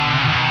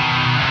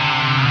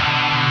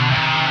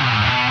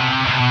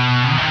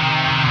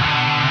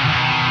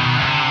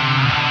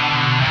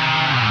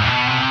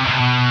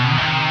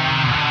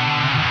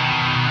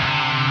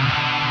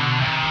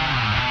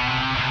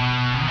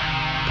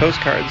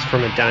Postcards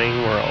from a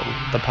Dying World,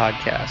 the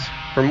podcast.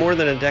 For more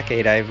than a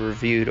decade, I've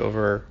reviewed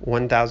over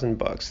 1,000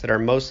 books that are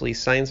mostly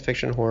science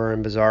fiction, horror,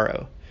 and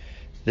bizarro.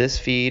 This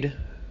feed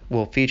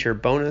will feature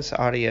bonus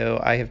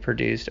audio I have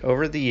produced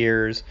over the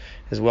years,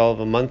 as well as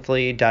a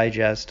monthly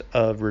digest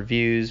of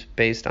reviews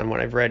based on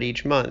what I've read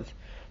each month,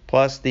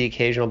 plus the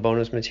occasional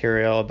bonus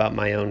material about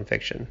my own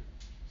fiction.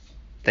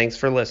 Thanks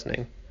for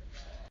listening.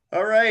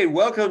 All right,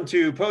 welcome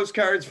to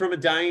Postcards from a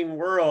Dying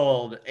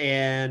World,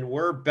 and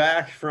we're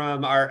back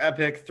from our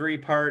epic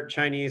three-part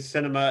Chinese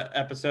cinema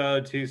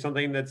episode to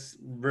something that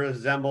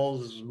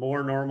resembles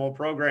more normal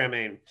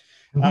programming.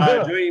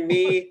 Joining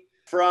me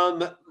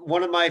from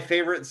one of my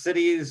favorite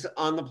cities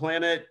on the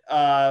planet,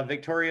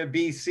 Victoria,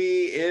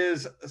 BC,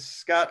 is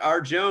Scott R.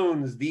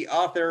 Jones, the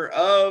author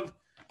of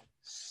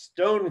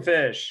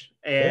Stonefish.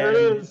 There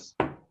it is.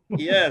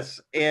 Yes,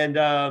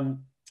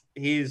 and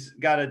he's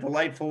got a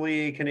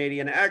delightfully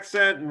Canadian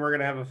accent, and we're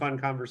going to have a fun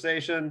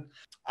conversation.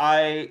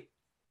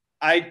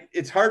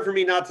 It's hard for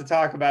me not to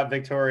talk about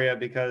Victoria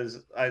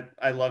because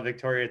I love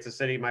Victoria. It's a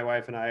city my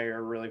wife and I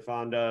are really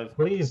fond of.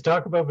 Please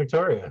talk about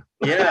Victoria.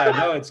 Yeah,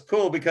 no, it's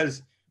cool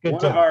because Good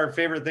one time. of our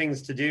favorite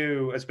things to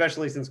do,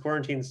 especially since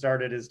quarantine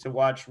started, is to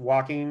watch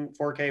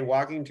 4K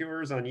walking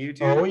tours on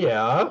YouTube. Oh,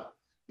 yeah.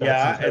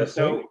 That's Yeah, and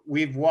so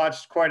we've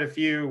watched quite a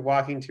few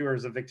walking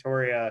tours of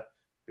Victoria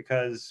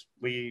because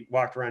we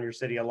walked around your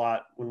city a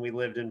lot when we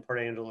lived in Port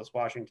Angeles,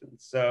 Washington.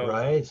 So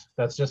Right.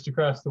 That's just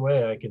across the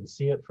way. I can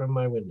see it from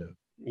my window.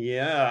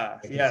 yeah.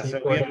 So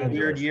Port we had a Angeles.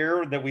 weird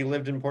year that we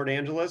lived in Port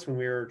Angeles when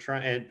we were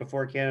trying, and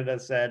before Canada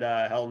said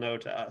hell no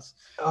to us.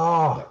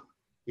 Oh,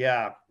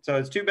 Yeah. So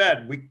it's too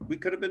bad. We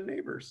could have been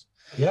neighbors.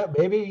 yeah.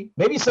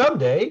 Maybe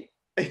someday.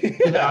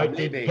 Yeah,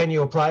 maybe. Can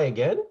you apply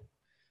again?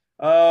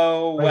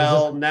 Oh, Or is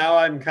well, now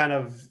I'm kind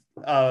of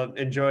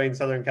enjoying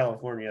Southern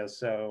California.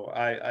 So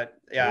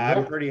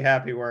I'm pretty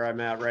happy where I'm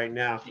at right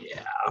now.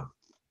 Yeah.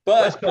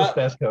 But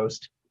West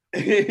Coast.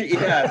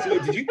 yeah. So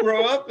did you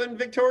grow up in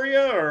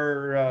Victoria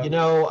or?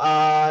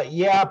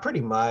 Yeah,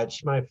 pretty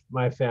much.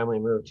 My family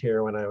moved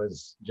here when I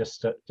was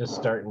just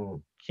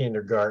starting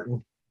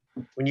kindergarten.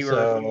 When you were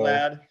a wee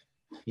lad?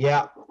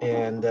 Yeah,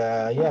 and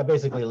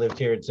basically lived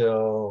here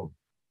till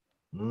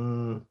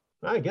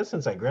I guess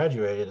since I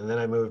graduated, and then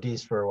I moved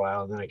east for a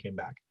while, and then I came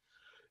back.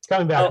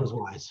 Coming back was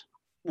wise.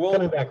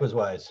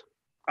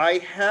 I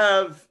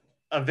have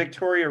a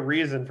Victoria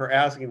reason for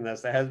asking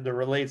this that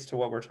relates to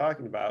what we're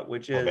talking about,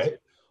 which is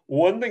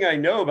one thing I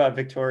know about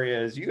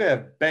Victoria is you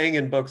have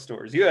banging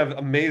bookstores. You have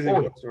amazing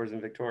bookstores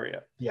in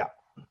Victoria. Yeah.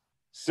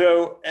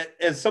 So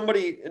as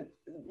somebody,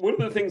 one of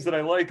the things that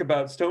I like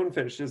about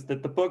Stonefish is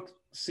that the book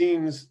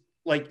seems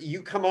like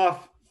you come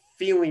off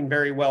feeling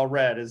very well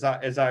read as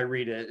I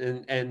read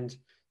it. And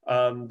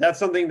that's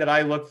something that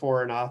I look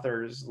for in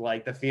authors,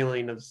 like the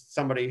feeling of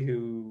somebody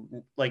who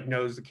like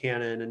knows the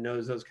canon and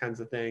knows those kinds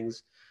of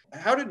things.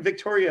 How did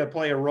Victoria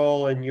play a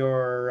role in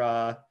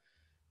your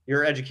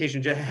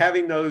education, just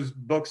having those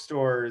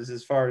bookstores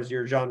as far as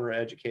your genre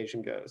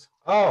education goes?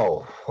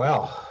 Oh,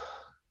 well,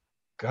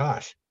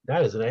 gosh,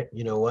 that's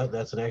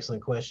an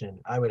excellent question.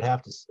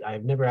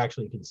 I've never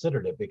actually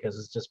considered it because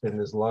it's just been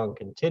this long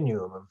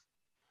continuum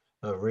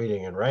of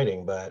reading and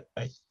writing. But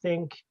I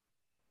think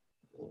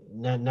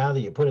now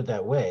that you put it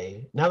that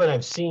way, now that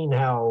I've seen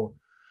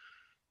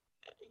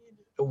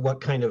what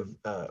kind of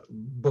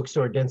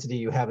bookstore density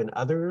you have in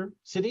other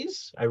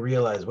cities, I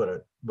realize what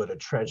a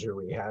treasure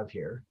we have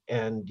here.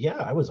 And yeah,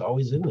 I was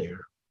always in there.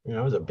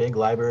 I was a big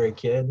library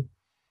kid.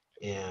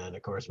 And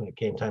of course, when it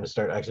came time to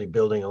start actually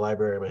building a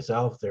library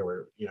myself, there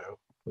were,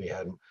 we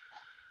had,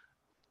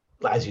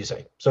 as you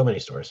say, so many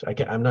stores.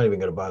 I'm not even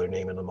going to bother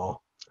naming them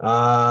all. It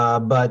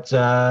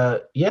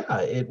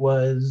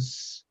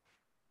was,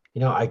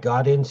 I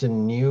got into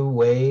New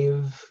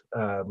Wave,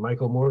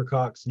 Michael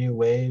Moorcock's New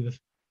Wave.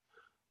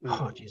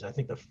 Oh, geez, I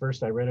think the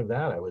first I read of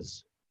that, I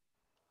was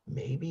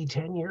maybe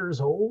 10 years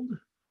old.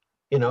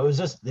 It was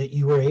just that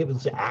you were able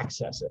to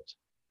access it.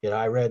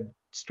 I read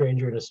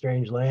Stranger in a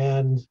Strange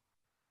Land.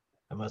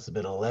 I must have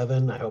been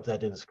 11. I hope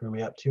that didn't screw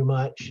me up too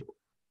much.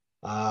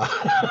 I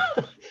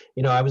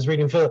was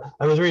reading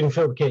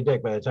Philip K.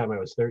 Dick by the time I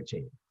was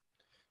 13.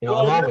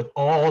 Along with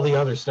all the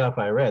other stuff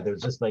I read, there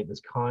was just like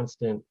this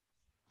constant,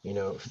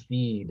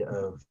 feed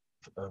of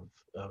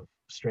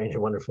strange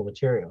and wonderful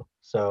material.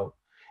 So,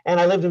 and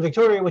I lived in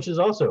Victoria, which is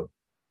also,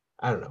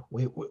 I don't know,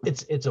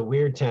 it's a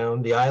weird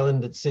town. The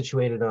island it's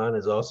situated on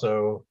is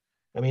also,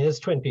 it's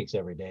Twin Peaks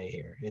every day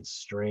here. It's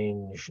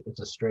strange. It's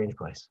a strange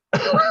place.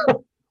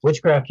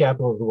 Witchcraft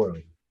capital of the world,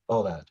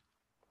 all that.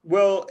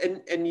 Well,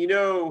 and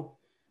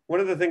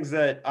one of the things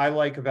that I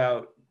like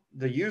about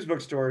the used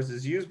bookstores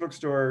is used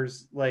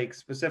bookstores like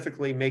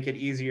specifically make it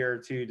easier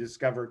to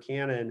discover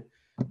canon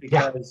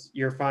because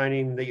you're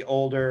finding the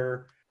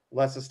older,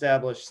 less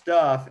established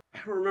stuff. I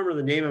don't remember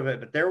the name of it,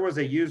 but there was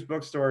a used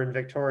bookstore in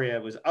Victoria.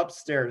 It was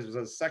upstairs. It was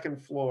on the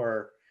second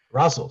floor.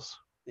 Russell's.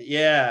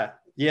 Yeah.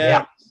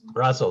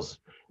 Russell's.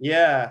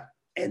 Yeah.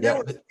 And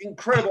that was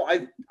incredible.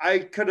 I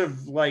could have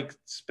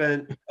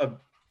spent a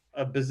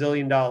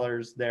bazillion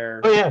dollars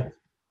there. Oh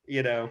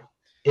yeah.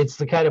 it's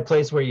the kind of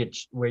place where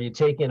you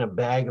take in a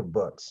bag of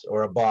books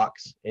or a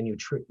box and you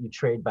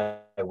trade by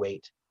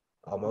weight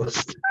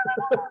almost.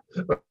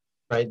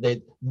 Right?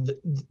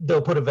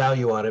 They'll put a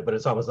value on it, but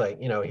it's almost like,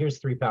 here's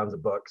 3 pounds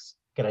of books.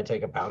 Can I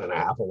take 1.5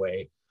 pounds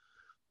away?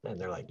 And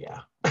they're like,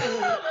 yeah.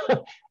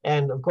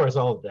 And of course,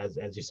 all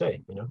as you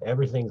say,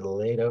 everything's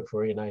laid out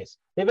for you nice.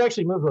 They've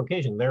actually moved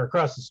location. They're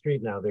across the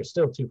street now. There's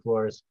still 2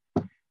 floors,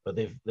 but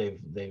they've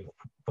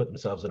put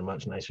themselves in a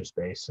much nicer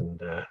space, and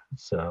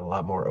it's a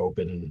lot more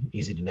open and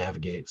easy to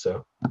navigate.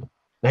 So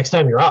next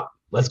time you're up,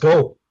 let's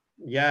go.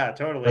 Yeah,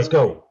 totally. Let's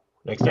go.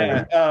 Next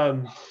time.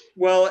 Yeah.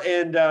 Well,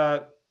 and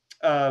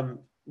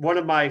one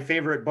of my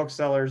favorite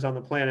booksellers on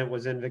the planet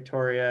was in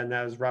Victoria, and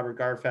that was Robert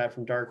Garfat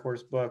from Dark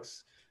Horse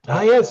Books.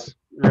 Yes.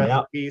 Rest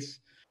in peace.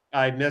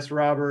 I miss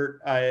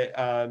Robert.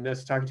 I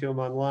miss talking to him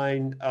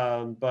online.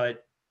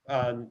 But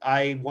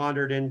I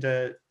wandered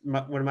into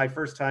one of my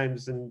first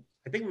times, and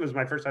I think it was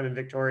my first time in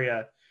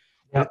Victoria.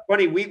 Yep. It's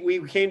funny,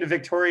 we came to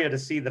Victoria to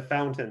see The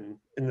Fountain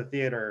in the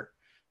theater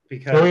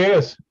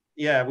because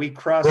yeah, we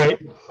crossed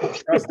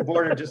the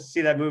border just to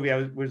see that movie.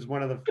 I was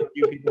one of the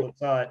few people that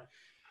saw it,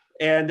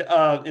 and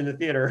in the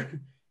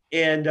theater.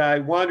 And I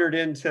wandered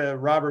into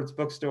Robert's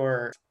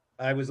bookstore.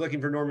 I was looking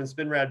for Norman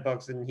Spinrad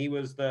books, and he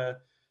was the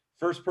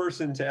first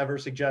person to ever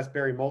suggest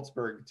Barry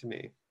Malzberg to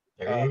me.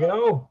 There you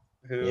go.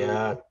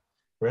 Who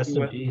rest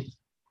in peace.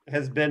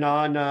 Has been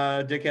on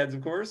Dickheads,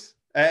 of course,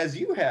 as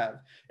you have.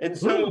 And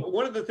so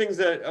one of the things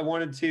that I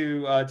wanted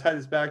to tie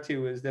this back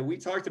to is that we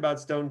talked about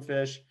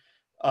Stonefish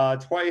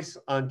twice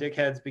on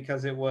Dickheads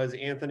because it was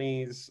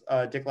Anthony's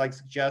Dick-like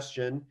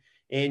suggestion.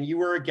 And you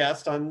were a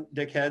guest on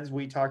Dickheads.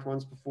 We talked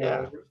once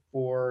before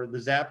for the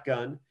Zap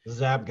Gun.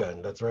 Zap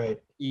Gun, that's right.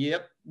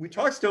 Yep. We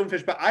talked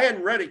Stonefish, but I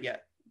hadn't read it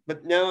yet.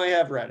 But now I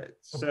have read it.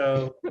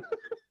 So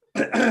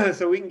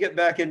so we can get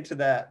back into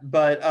that.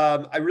 But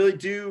I really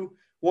did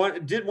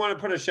want to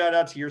put a shout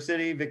out to your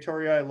city,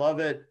 Victoria. I love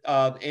it.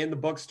 And the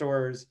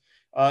bookstores.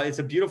 It's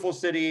a beautiful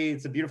city.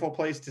 It's a beautiful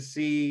place to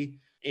see.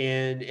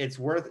 And it's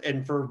for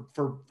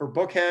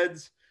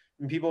bookheads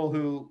and people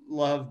who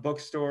love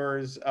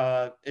bookstores,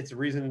 it's a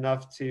reason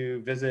enough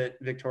to visit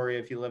Victoria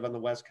if you live on the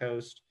West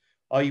Coast.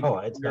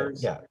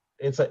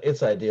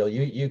 It's ideal.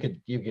 You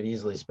could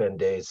easily spend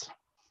days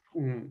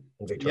in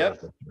Victoria.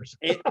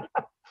 Yep.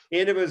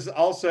 And it was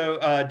also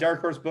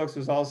Dark Horse Books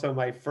was also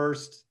my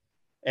first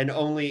and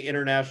only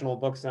international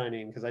book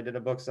signing because I did a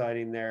book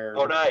signing there.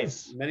 Oh,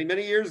 nice!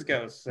 Many years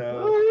ago.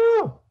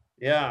 So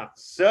yeah.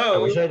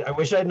 So I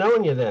wish I'd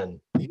known you then.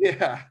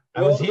 Yeah,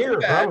 I was here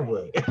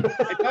probably. I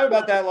thought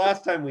about that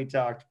last time we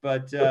talked,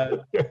 but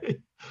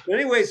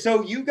anyway,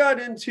 so you got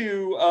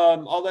into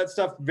all that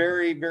stuff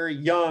very, very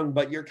young,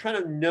 but you're kind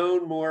of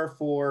known more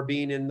for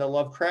being in the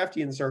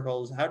Lovecraftian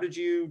circles. How did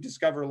you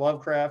discover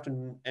Lovecraft,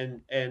 and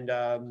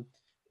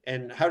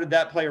how did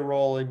that play a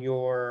role in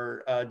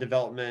your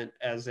development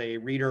as a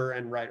reader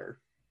and writer?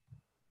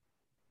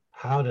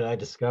 How did I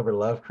discover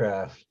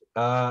Lovecraft?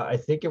 I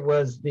think it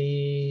was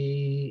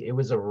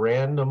a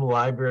random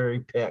library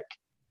pick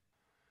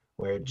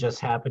where it just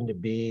happened to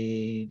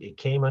be, it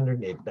came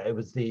underneath, it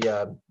was the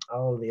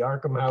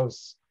Arkham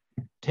House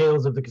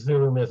Tales of the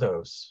Cthulhu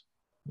Mythos,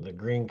 the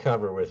green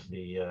cover with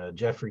the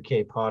Jeffrey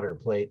K. Potter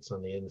plates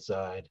on the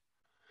inside.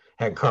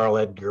 Had Carl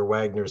Edgar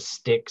Wagner's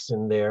Styx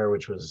in there,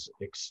 which was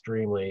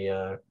extremely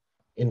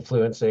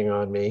influencing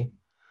on me.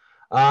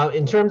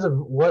 In terms of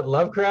what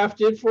Lovecraft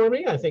did for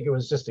me, I think it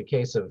was just a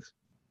case of,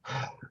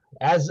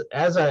 as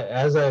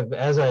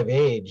I've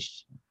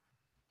aged,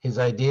 his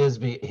ideas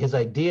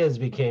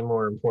became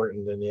more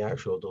important than the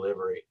actual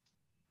delivery,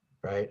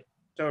 right?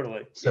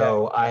 Totally.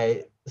 So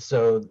yeah.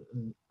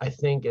 I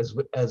think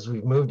as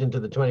we've moved into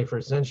the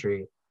 21st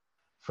century,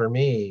 for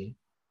me,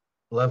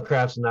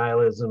 Lovecraft's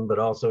nihilism, but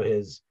also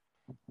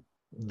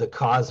the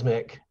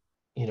cosmic,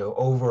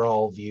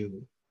 overall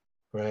view,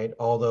 right?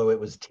 Although it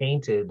was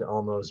tainted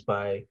almost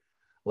by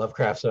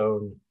Lovecraft's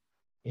own,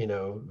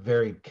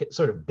 very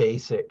sort of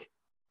basic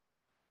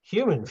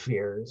human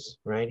fears,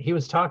 right? He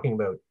was talking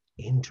about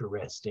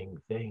interesting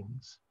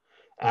things,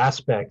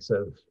 aspects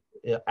of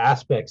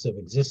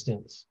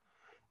existence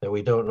that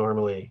we don't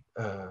normally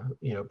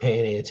pay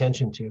any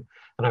attention to.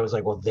 And I was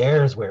like, well,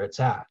 there's where it's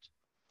at.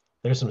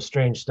 There's some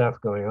strange stuff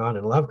going on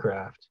in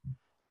Lovecraft.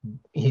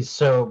 He was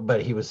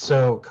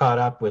so caught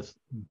up with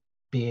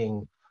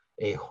being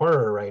a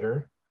horror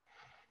writer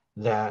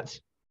that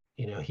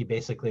he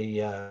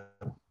basically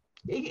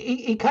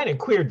he kind of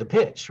queered the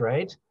pitch,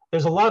 right?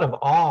 There's a lot of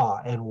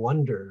awe and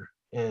wonder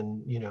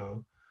and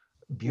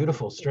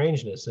beautiful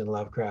strangeness in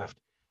Lovecraft,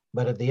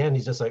 but at the end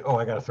he's just like, oh,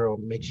 I gotta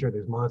make sure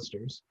there's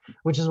monsters,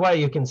 which is why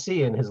you can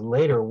see in his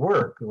later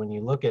work, when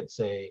you look at,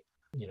 say,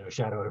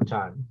 Shadow of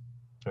Time,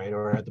 right,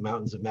 or at the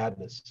Mountains of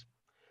Madness,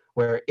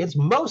 where it's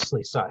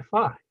mostly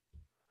sci-fi.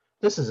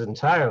 This is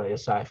entirely a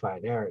sci-fi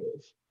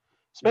narrative,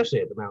 especially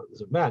at the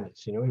Mountains of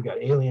Madness. We've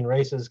got alien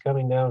races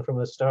coming down from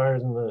the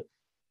stars in the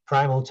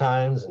primal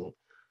times and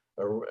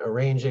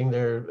arranging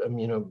their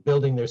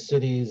building their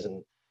cities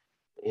and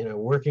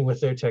working with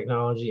their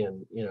technology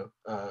and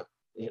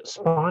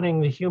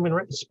spawning the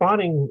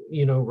spawning,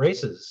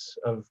 races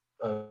of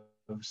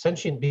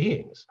sentient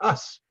beings,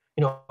 us,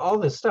 all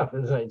this stuff.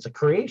 It's a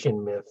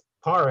creation myth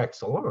par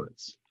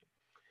excellence.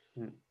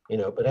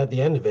 But at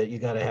the end of it, you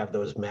got to have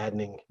those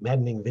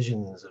maddening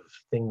visions of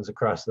things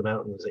across the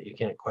mountains that you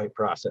can't quite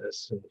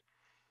process.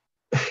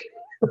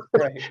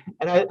 Right.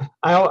 And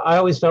I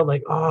always felt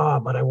like,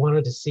 but I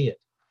wanted to see it.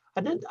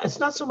 It's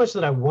not so much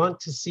that I want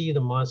to see the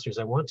monsters.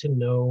 I want to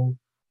know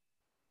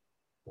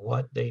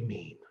what they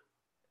mean,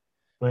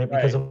 right?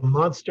 Because a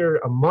monster,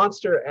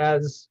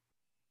 as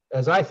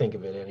I think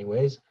of it,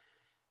 anyways,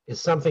 is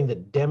something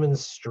that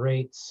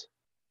demonstrates.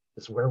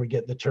 Is where we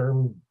get the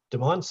term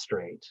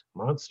demonstrate,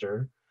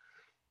 monster,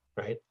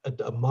 right?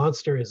 A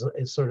monster is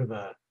sort of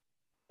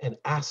an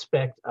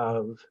aspect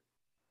of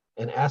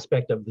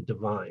the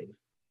divine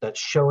that's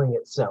showing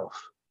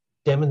itself,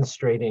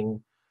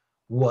 demonstrating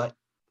what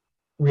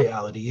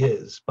reality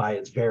is by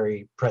its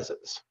very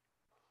presence,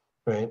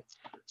 right?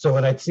 So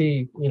when I'd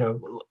see,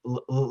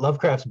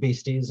 Lovecraft's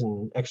beasties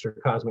and extra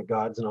cosmic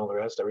gods and all the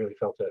rest, I really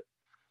felt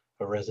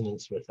a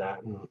resonance with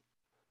that. And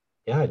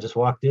yeah, I just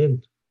walked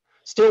in,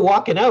 still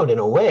walking out in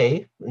a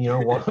way,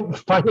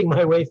 finding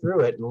my way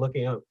through it and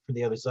looking out for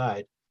the other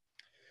side.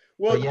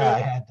 Well, but yeah, I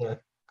had to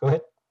go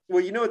ahead.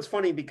 Well, it's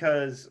funny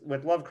because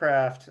with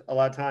Lovecraft, a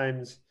lot of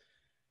times,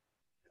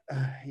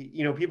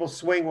 people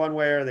swing one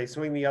way or they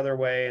swing the other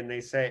way, and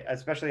they say,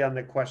 especially on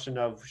the question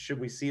of should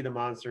we see the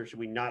monster, should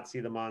we not see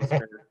the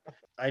monster?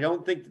 I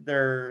don't think that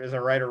there is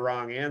a right or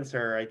wrong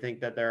answer. I think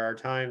that there are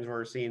times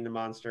where seeing the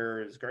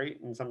monster is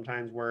great, and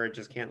sometimes where it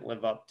just can't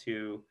live up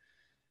to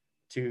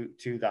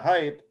the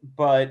hype.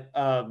 But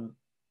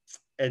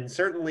and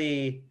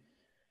certainly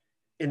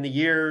in the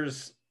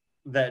years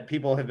that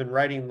people have been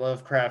writing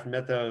Lovecraft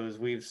mythos,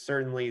 we've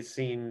certainly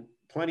seen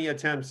plenty of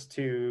attempts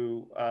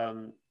to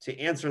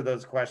answer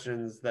those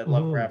questions that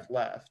Lovecraft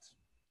left.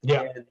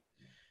 Yeah. And,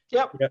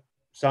 yep.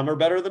 Some are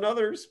better than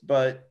others,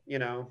 but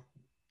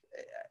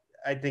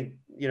I think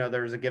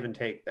there's a give and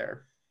take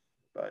there.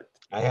 But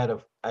I had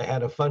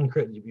a fun.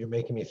 You're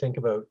making me think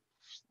about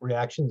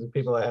reactions of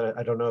people.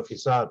 I don't know if you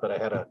saw it, but I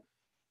had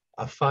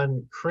a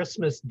fun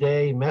Christmas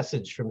Day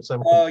message from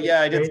some. Oh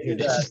yeah, I did see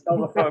that. Tell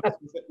the folks.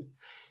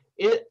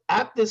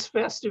 At this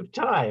festive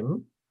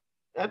time,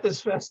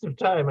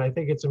 I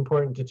think it's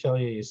important to tell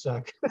you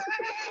suck.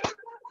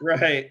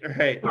 Right.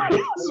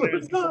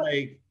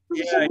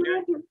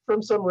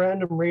 From some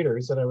random reader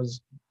who said I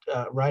was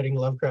riding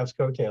Lovecraft's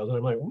coattails, and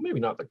I'm like, well, maybe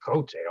not the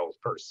coattails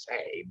per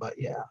se, but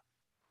yeah.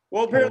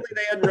 Well, apparently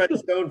they hadn't read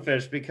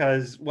Stonefish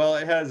because,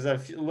 it has a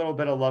little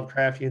bit of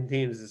Lovecraftian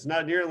themes. It's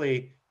not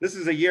nearly. This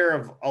is a year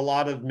of a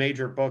lot of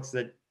major books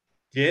that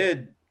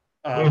did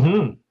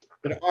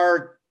that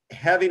are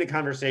having a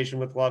conversation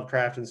with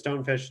Lovecraft, and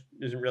Stonefish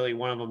isn't really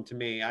one of them to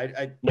me.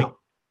 I think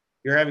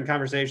you're having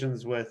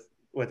conversations with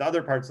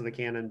other parts of the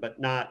canon, but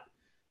not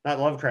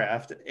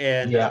Lovecraft.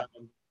 And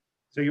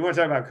so you want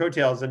to talk about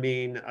coattails? I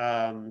mean,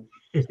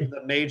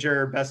 the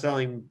major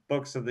best-selling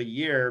books of the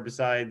year,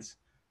 besides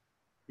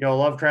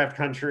Lovecraft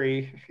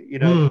Country,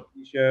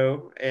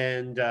 show,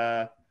 and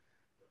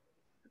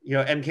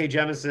M.K.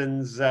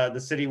 Jemison's The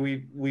City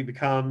We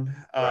Become.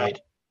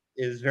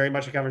 Is very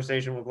much a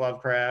conversation with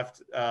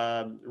Lovecraft.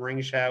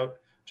 Ring Shout,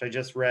 which I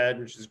just read,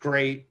 which is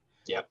great.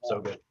 Yeah, so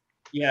good.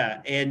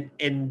 Yeah, and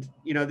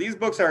these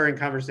books are in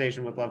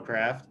conversation with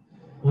Lovecraft,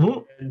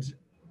 and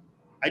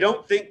I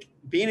don't think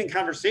being in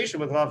conversation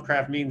with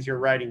Lovecraft means you're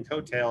riding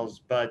coattails,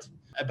 but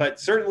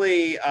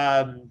certainly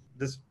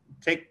this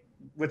take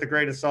with a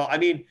grain of salt. I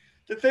mean,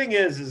 the thing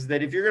is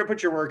that if you're going to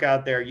put your work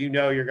out there,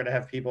 you're going to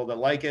have people that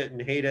like it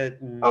and hate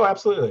it. And,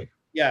 absolutely.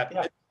 Yeah.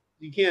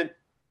 You can't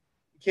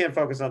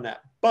focus on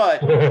that,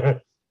 but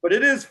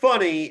it is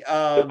funny.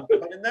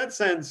 But in that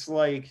sense,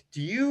 like,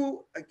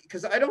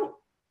 because I don't,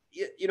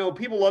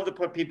 people love to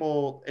put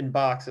people in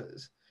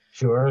boxes.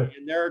 Sure.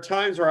 And there are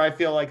times where I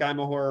feel like I'm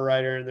a horror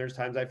writer, and there's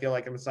times I feel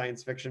like I'm a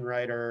science fiction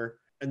writer.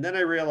 And then I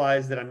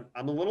realize that I'm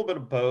a little bit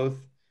of both.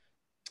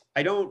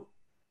 I don't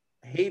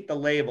hate the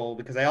label,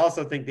 because I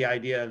also think the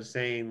idea of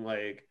saying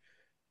like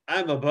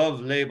I'm above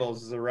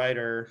labels as a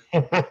writer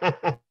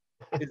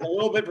is a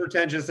little bit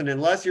pretentious, and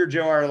unless you're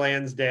Joe R.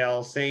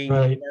 Lansdale, saying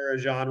you are a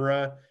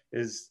genre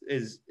is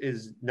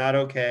not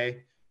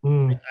okay.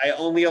 I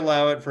only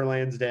allow it for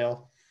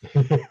Lansdale,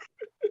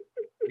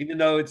 even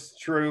though it's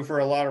true for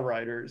a lot of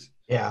writers.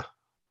 Yeah.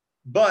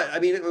 But I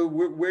mean,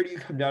 where do you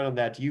come down on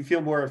that? Do you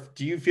feel more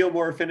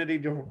affinity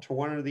to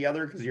one or the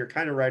other, because you're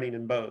kind of writing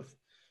in both,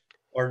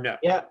 or no?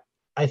 Yeah,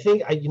 I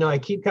think I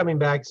keep coming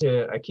back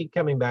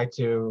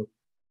to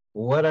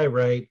what I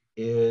write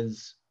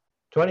is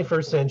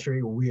 21st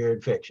century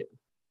weird fiction.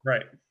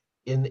 Right.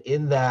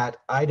 In that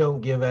I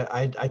don't give it.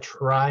 I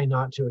try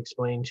not to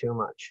explain too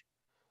much.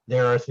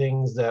 There are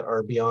things that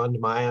are beyond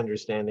my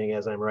understanding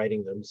as I'm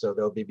writing them, so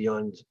they'll be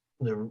beyond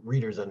the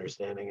reader's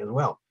understanding as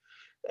well.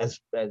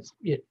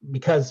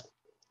 Because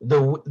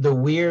the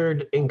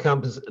weird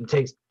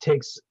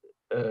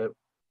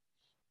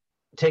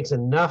takes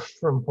enough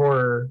from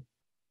horror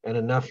and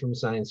enough from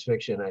science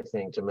fiction, I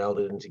think, to meld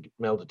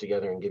it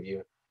together and give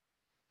you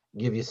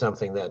give you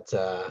something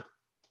that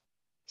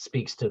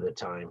speaks to the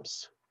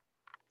times.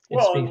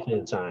 It speaks Well, to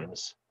the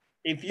times.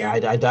 if Yeah,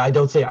 you I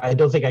don't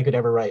think I could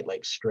ever write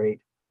like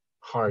straight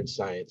hard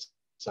science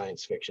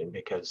fiction,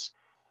 because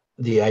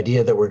the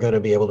idea that we're going to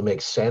be able to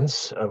make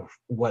sense of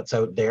what's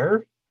out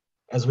there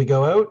as we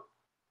go out,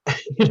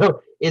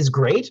 is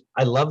great.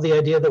 I love the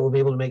idea that we'll be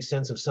able to make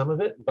sense of some of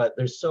it, but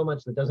there's so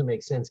much that doesn't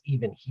make sense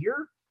even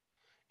here.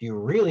 Do you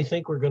really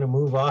think we're going to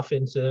move off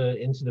into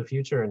the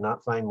future and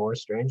not find more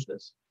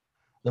strangeness?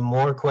 The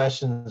more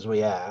questions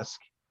we ask,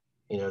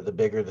 the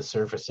bigger the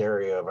surface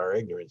area of our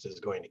ignorance is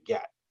going to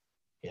get.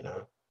 You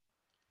know,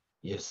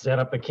 you set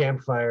up a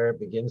campfire, it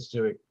begins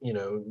to,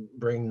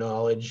 bring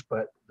knowledge,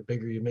 but the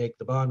bigger you make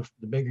the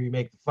bigger you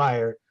make the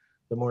fire,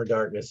 the more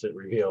darkness it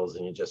reveals,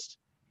 and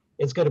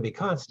it's going to be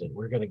constant.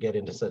 We're going to get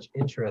into such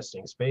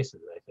interesting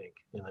spaces, I think,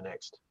 in the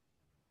next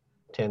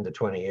 10 to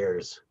 20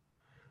 years.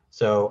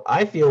 So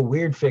I feel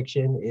weird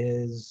fiction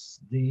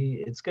it's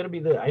going to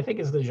be I think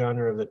it's the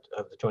genre of the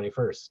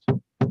 21st.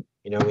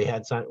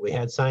 We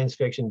had science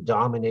fiction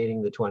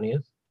dominating the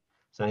 20th,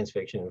 science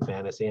fiction and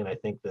fantasy, and I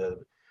think the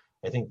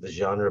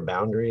genre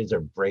boundaries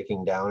are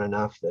breaking down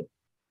enough that,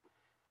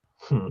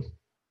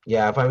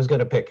 yeah, if I was going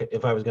to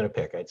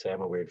pick, I'd say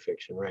I'm a weird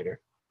fiction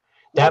writer.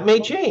 That may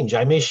change.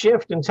 I may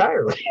shift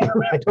entirely.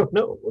 I don't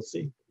know. We'll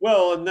see.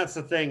 Well, and that's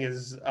the thing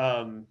is,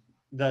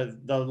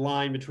 the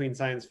line between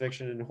science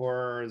fiction and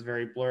horror is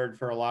very blurred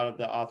for a lot of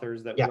the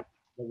authors that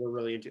were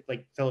really into,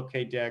 like Philip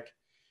K. Dick.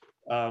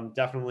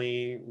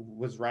 Definitely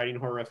was writing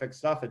horrific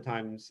stuff at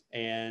times,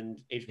 and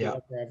H.P.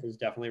 Lovecraft was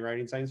definitely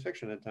writing science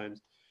fiction at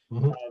times.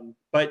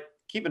 But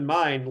keep in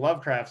mind,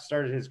 Lovecraft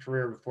started his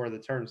career before the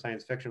term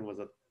science fiction was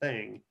a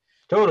thing.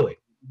 Totally.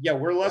 Yeah,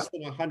 we're less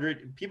than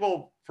 100.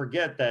 People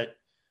forget that,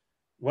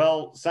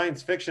 well,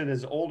 science fiction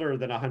is older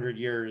than 100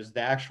 years.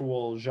 The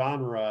actual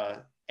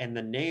genre and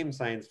the name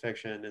science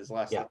fiction is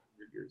less than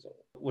 100 years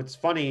old. What's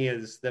funny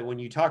is that when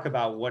you talk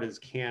about what is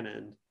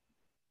canon,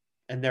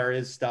 and there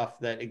is stuff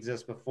that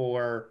exists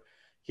before,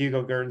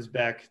 Hugo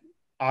Gernsback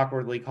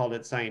awkwardly called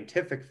it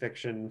scientific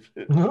fiction.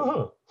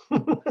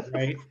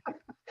 Right?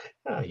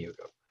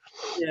 Hugo.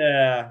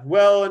 Yeah.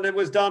 Well, and it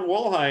was Don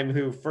Wollheim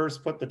who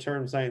first put the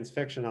term science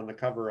fiction on the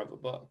cover of a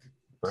book.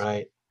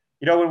 Right.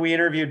 When we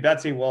interviewed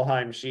Betsy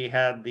Wollheim, she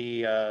had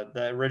the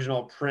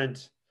original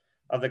print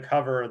of the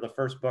cover of the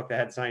first book that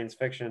had science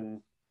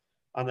fiction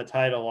on the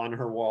title on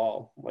her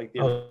wall.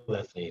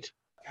 That's neat.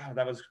 God,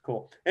 that was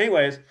cool.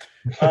 Anyways,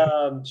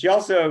 she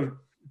also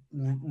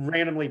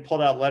randomly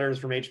pulled out letters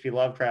from H.P.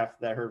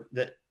 Lovecraft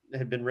that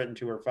had been written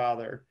to her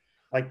father,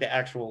 like the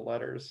actual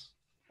letters.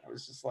 I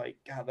was just like,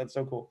 God, that's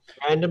so cool.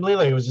 Randomly,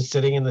 like it was just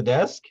sitting in the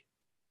desk?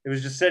 It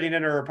was just sitting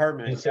in her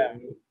apartment.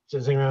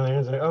 Sitting around there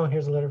and like, oh,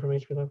 here's a letter from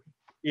H.P. Lovecraft.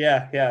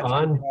 Yeah.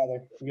 On.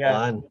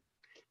 Yeah. And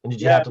did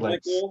you have to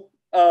like cool?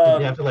 did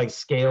you have to like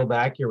scale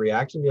back your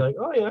reaction and be like,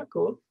 oh yeah,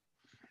 cool?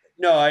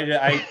 No,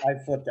 I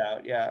flipped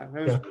out. Yeah.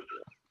 It was,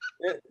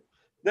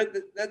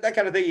 that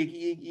kind of thing,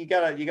 you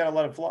gotta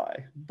let it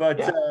fly. But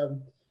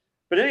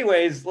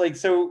anyways, like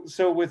so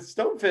with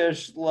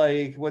Stonefish,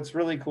 like what's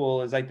really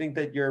cool is I think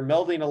that you're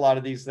melding a lot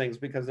of these things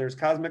because there's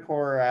cosmic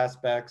horror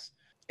aspects.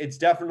 It's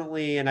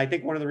definitely, and I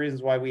think one of the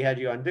reasons why we had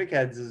you on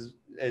Dickheads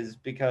is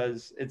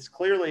because it's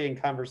clearly in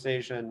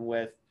conversation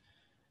with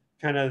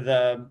kind of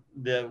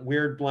the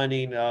weird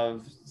blending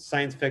of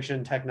science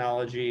fiction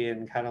technology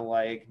and kind of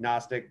like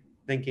Gnostic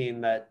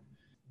thinking that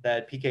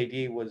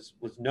PKD was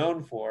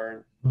known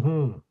for.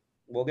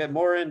 We'll get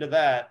more into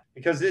that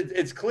because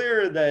it's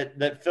clear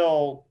that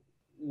Phil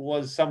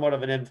was somewhat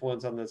of an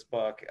influence on this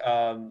book,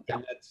 and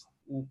that's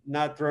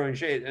not throwing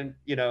shade. And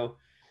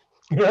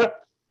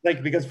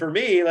like because for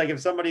me, like if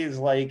somebody's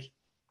like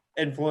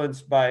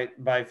influenced by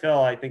Phil,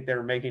 I think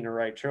they're making the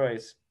right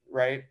choice,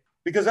 right?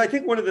 Because I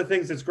think one of the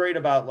things that's great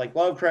about like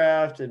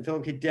Lovecraft and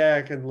Philip K.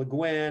 Dick and Le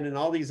Guin and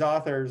all these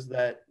authors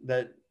that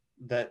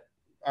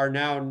are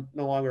now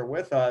no longer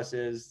with us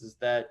is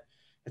that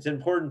it's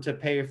important to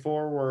pay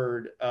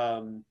forward.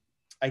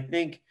 I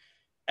think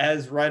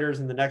as writers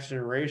in the next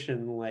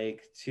generation,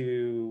 like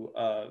to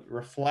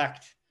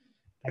reflect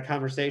the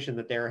conversation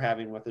that they're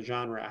having with the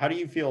genre. How do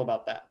you feel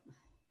about that?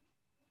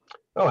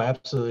 Oh, I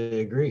absolutely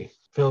agree.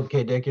 Philip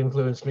K. Dick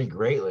influenced me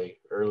greatly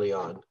early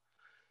on.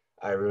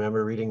 I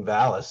remember reading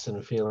Valis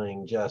and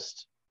feeling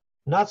just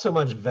not so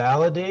much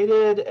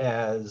validated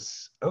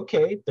as,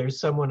 okay, there's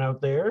someone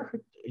out there,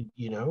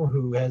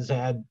 who has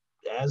had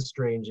as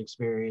strange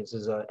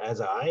experiences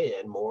as I,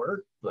 and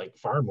more, like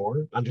far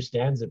more,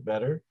 understands it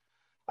better.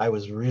 I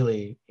was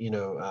really,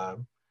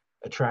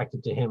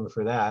 attracted to him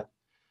for that.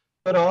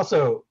 But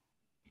also,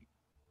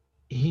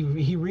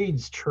 he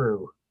reads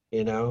true.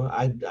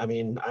 I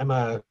mean, I'm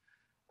a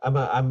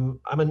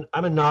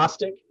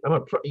Gnostic. I'm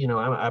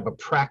a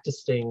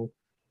practicing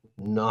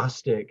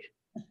Gnostic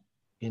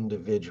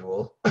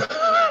individual,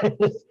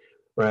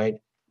 right?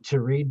 To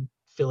read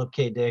Philip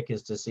K. Dick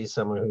is to see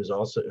someone who's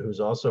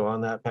also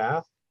on that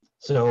path.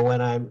 So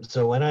when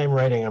I'm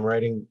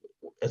writing,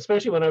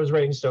 especially when I was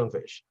writing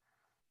Stonefish,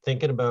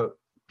 thinking about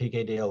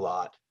PKD a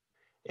lot,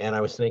 and I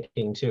was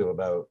thinking too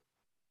about,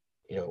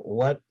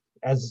 what,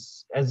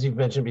 as you've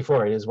mentioned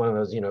before, it is one of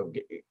those,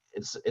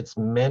 it's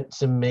meant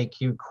to make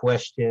you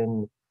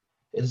question.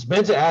 It's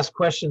meant to ask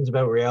questions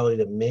about reality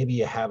that maybe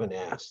you haven't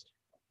asked,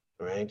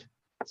 right?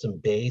 Some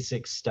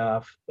basic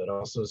stuff, but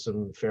also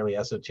some fairly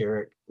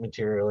esoteric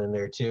material in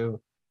there too.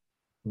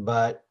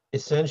 But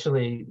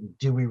essentially,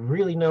 do we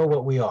really know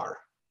what we are?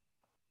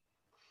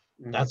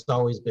 That's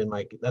always been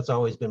my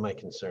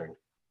concern.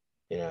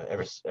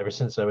 Ever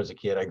since I was a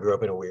kid, I grew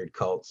up in a weird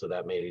cult, so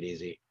that made it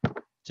easy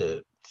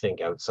to think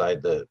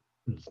outside the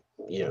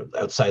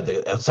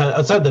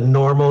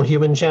normal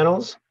human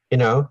channels.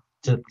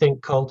 To think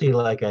culty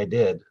like I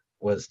did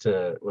was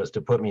to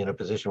put me in a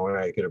position where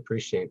I could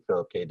appreciate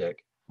Philip K.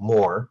 Dick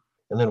more.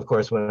 And then, of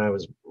course, when I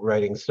was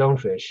writing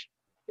Stonefish,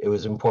 it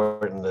was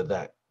important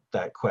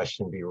that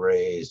question be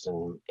raised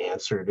and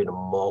answered in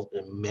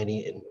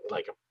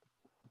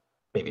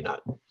maybe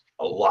not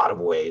a lot of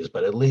ways,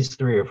 but at least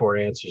 3 or 4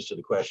 answers to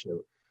the question of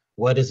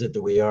what is it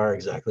that we are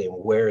exactly and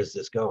where is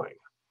this going?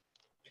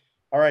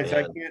 All right, so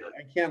I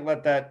can't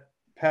let that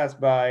pass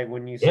by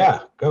when you say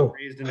go.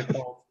 Raised in a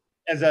cult.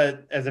 As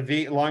a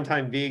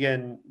longtime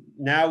vegan,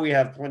 now we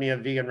have plenty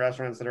of vegan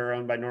restaurants that are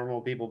owned by normal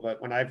people.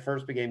 But when I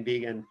first became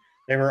vegan,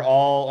 they were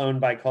all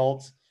owned by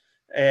cults,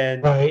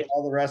 and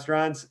all the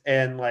restaurants,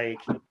 and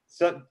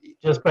so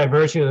just by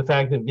virtue of the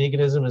fact that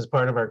veganism is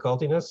part of our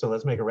cultiness. So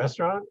let's make a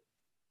restaurant.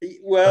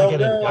 Well,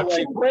 like an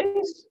induction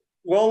place.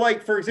 Well,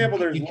 for example,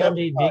 there's you come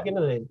to eat vegan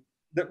and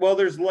well,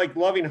 there's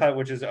Loving Hut,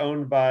 which is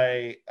owned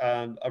by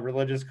a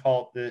religious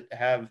cult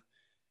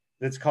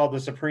that's called the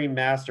Supreme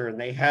Master, and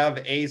they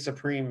have a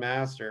Supreme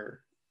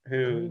Master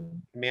who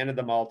commanded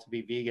them all to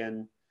be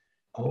vegan.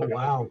 Oh,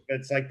 wow.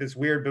 It's like this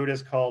weird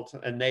Buddhist cult,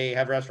 and they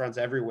have restaurants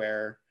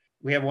everywhere.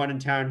 We have one in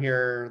town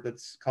here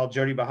that's called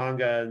Jodi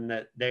Bahanga, and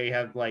that they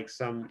have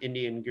some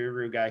Indian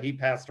guru guy. He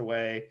passed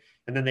away,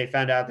 and then they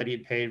found out that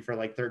he'd paid for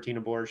 13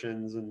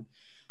 abortions, and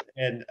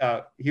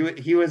he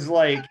was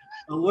a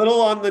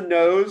little on the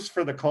nose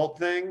for the cult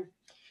thing.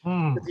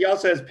 He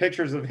also has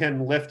pictures of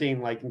him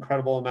lifting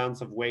incredible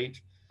amounts of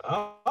weight.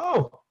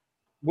 Oh,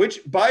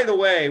 which, by the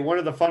way, one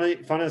of the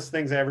funnest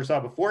things I ever saw.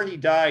 Before he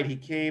died, he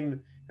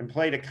came and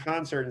played a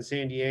concert in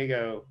San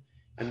Diego,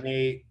 and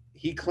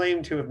he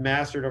claimed to have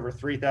mastered over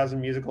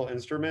 3,000 musical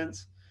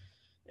instruments.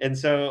 And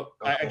so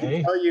I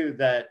can tell you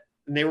that,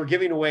 and they were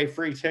giving away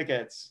free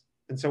tickets.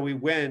 And so we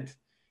went,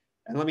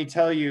 and let me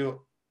tell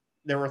you,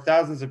 there were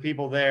thousands of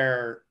people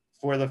there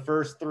for the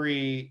first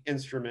 3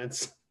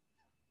 instruments.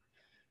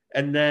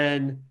 And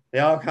then they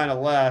all kind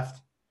of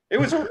left. It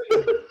was great.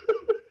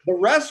 The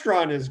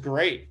restaurant is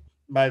great,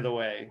 by the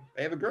way.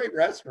 They have a great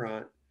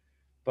restaurant,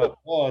 but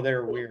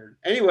they're weird.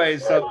 Anyway,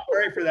 so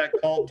sorry for that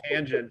cult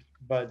tangent,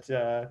 but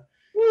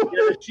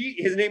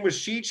his name was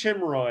Shi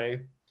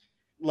Chimroy.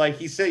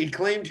 He said he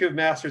claimed to have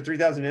mastered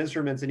 3,000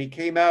 instruments, and he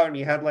came out and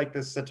he had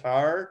this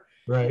sitar.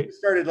 Right. He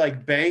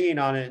started banging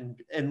on it,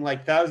 and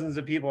thousands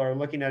of people are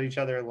looking at each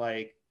other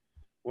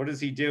what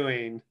is he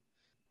doing?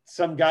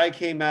 Some guy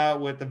came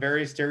out with a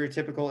very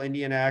stereotypical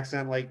Indian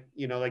accent, like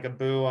a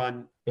boo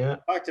on. Yeah.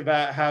 Talked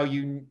about how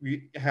you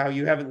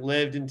haven't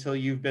lived until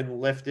you've been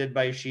lifted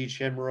by Shi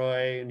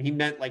Chimroy, and he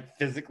meant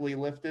physically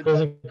lifted.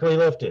 Physically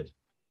lifted.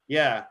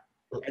 Yeah.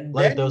 And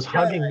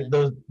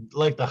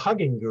the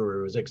hugging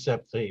gurus,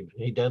 except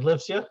he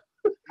deadlifts you.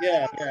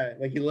 Yeah,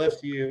 he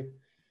lifts you.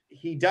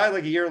 He died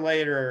a year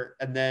later,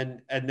 and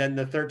then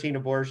the 13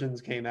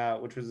 abortions came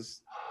out, which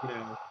was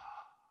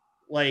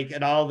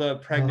and all the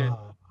pregnant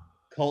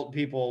cult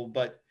people.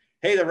 But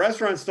hey, the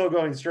restaurant's still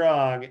going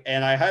strong,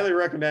 and I highly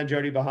recommend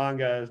Jodi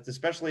Bahanga,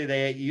 especially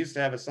they used to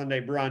have a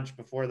Sunday brunch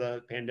before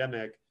the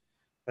pandemic.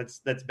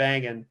 That's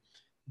banging.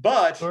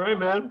 But all right,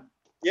 man.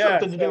 Yeah,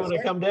 something to do when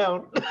I come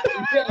down.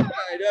 Yeah,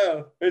 I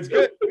know. It's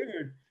good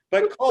food.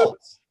 But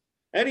cults.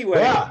 Anyway,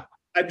 yeah.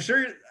 I'm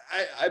sure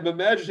I'm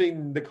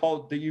imagining the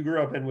cult that you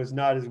grew up in was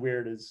not as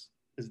weird as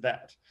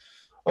that.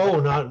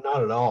 Oh, not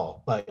at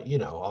all. But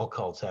all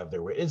cults have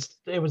their weird.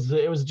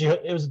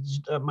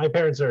 My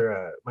parents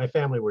are my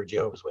family were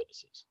Jehovah's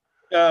Witnesses.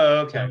 Oh,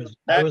 okay. So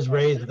I was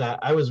raised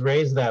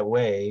that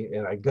way,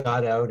 and I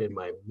got out in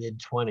my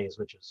mid-20s,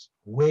 which is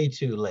way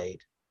too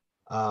late.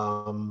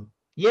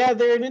 Yeah,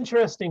 they're an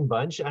interesting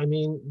bunch. I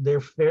mean,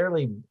 they're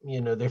fairly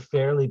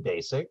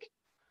basic,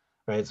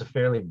 right? It's a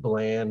fairly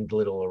bland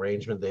little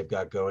arrangement they've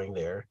got going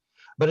there.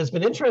 But it's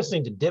been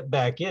interesting to dip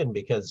back in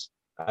because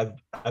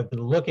I've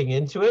been looking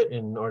into it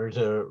in order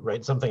to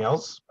write something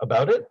else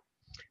about it.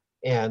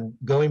 And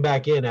going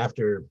back in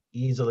after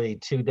easily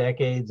 2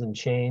 decades and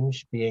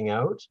change being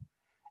out,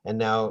 and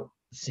now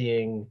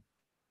seeing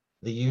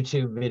the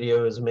YouTube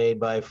videos made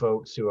by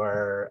folks who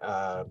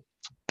are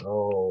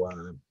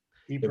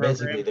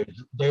basically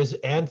there's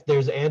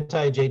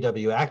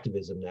anti-JW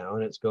activism now,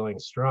 and it's going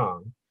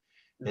strong.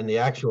 And the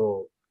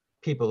actual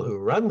people who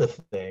run the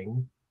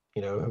thing,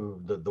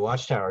 who the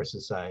Watchtower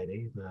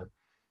Society,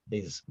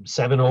 these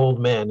 7 old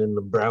men in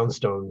the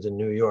brownstones in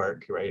New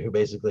York, right, who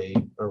basically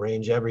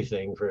arrange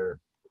everything for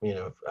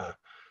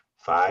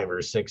 5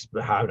 or 6,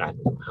 I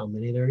don't know how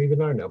many there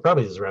even are now.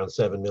 Probably there's around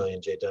 7 million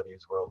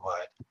JWs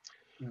worldwide.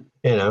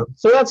 You know,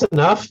 so that's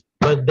enough.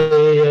 But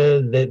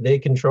they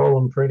control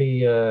them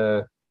pretty.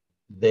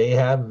 They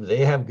have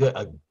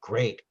a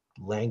great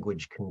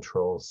language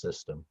control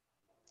system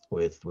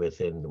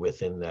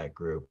within that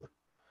group.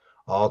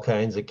 All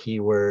kinds of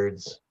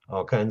keywords,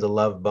 all kinds of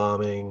love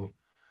bombing.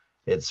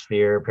 It's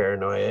fear,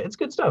 paranoia. It's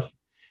good stuff.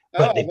 Oh,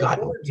 But I look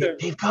forward to.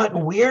 they've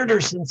gotten weirder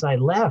since I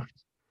left.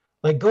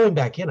 Like going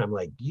back in, I'm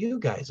like, you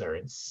guys are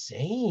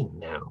insane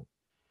now.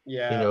 You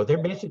Yeah. know,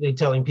 they're basically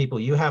telling people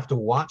you have to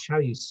watch how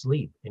you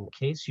sleep in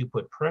case you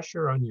put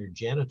pressure on your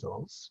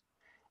genitals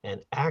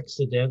and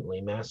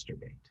accidentally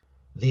masturbate.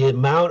 The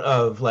amount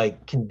of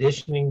like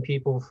conditioning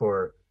people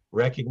for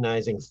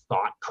recognizing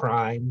thought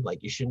crime,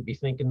 like you shouldn't be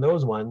thinking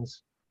those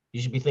ones.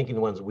 You should be thinking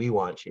the ones we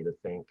want you to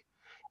think.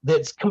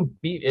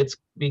 It's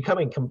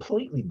becoming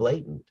completely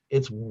blatant.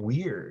 It's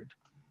weird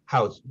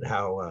how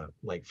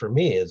like for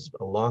me as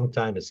a long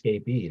time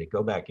escapee to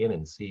go back in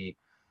and see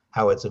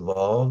how it's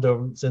evolved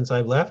since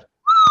I've left.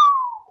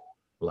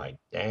 Like,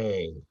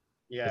 dang,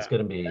 Yeah.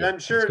 And I'm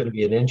it's sure, gonna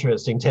be an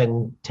interesting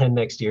 10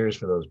 next years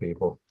for those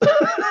people.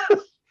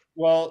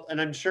 well, and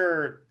I'm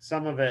sure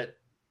some of it,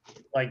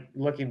 like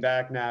looking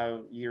back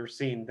now, you're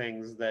seeing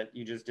things that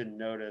you just didn't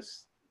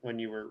notice when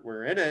you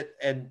were in it.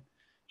 And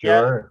yeah,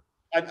 Sure.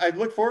 I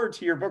look forward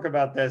to your book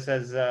about this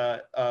as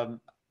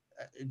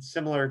it's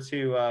similar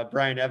to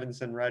Brian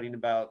Evanson writing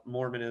about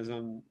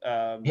Mormonism.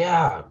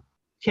 Yeah,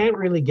 can't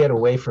really get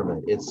away from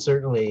it. It's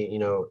certainly,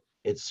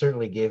 it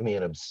certainly gave me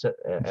an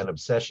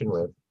obsession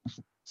with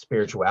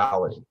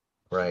spirituality,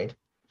 right?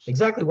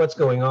 Exactly what's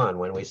going on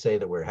when we say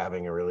that we're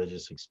having a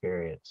religious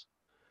experience,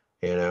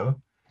 you know?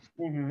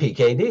 Mhm.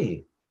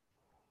 PKD.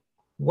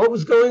 What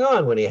was going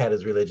on when he had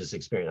his religious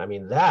experience? I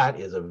mean, that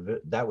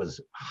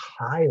was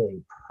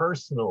highly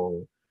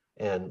personal,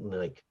 and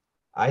like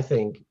I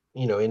think,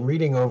 in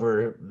reading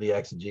over the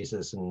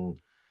exegesis and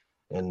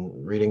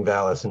reading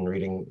Vallis and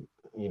reading,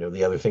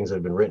 the other things that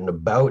have been written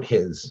about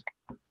his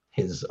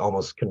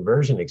almost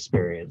conversion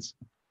experience,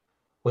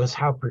 was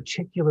how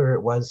particular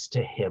it was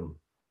to him.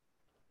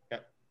 Yeah.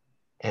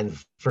 And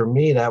for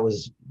me,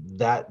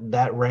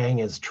 that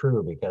rang as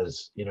true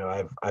because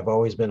I've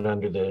always been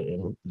under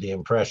the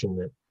impression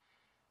that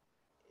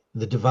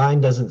the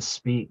divine doesn't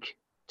speak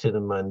to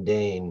the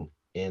mundane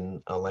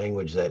in a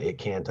language that it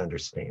can't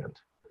understand.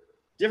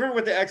 Different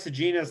with the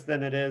exegetus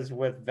than it is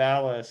with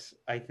Vallis,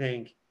 I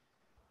think,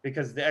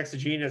 because the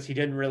exegetus he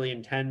didn't really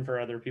intend for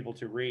other people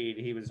to read.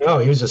 He was No,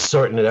 just he was just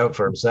sorting it out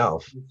for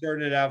himself.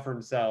 sorting it out for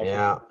himself.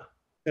 Yeah.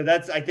 So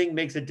that's, I think,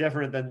 makes it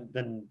different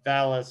than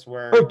Vallis, Oh,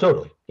 where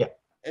totally. Yeah.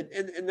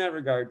 in that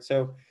regard.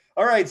 So,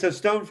 all right. So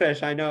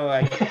Stonefish, I know I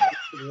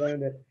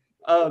around it.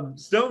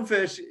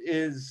 Stonefish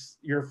is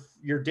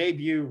your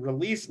debut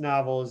release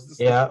novel. Is this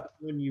the Yeah. first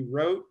one you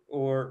wrote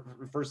or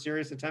first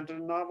serious attempt at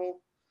a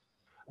novel?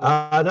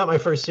 Not my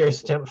first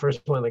serious attempt.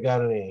 First one that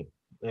got any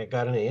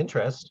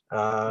interest.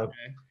 Okay.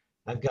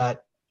 I've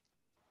got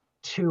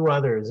two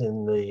others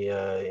in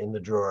the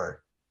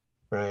drawer.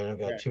 Right. I've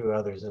got Okay. two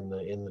others in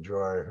the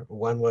drawer.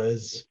 One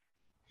was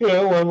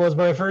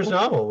my first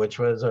novel, which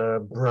was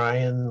a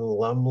Brian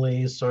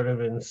Lumley sort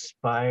of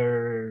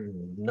inspired,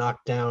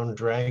 knockdown,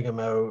 drag 'em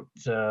out,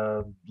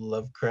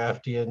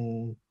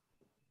 Lovecraftian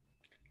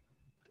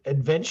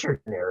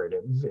adventure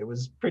narrative. It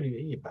was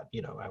pretty, but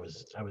I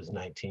was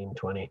 19,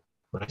 20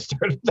 when I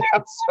started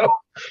that, so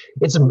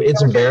it's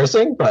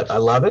embarrassing, but I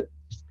love it.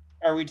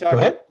 Are we Go talking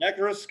ahead.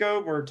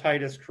 Necroscope or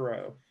Titus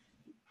Crow?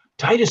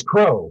 Titus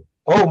Crow.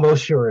 Oh,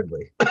 most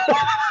assuredly.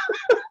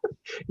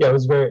 Yeah, it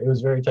was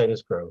very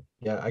Titus Crow.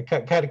 Yeah, I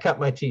kind of cut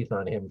my teeth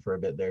on him for a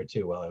bit there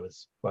too while I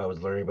was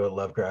learning about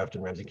Lovecraft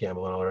and Ramsey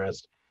Campbell and all the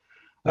rest.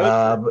 Those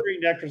But three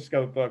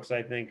Necroscope books,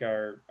 I think,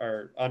 are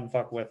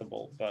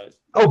unfuckwithable. But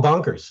oh,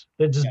 bonkers!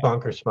 They're just yeah.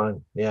 bonkers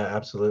fun. Yeah,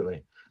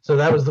 absolutely. So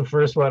that was the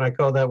first one. I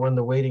called that one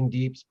 "The Wading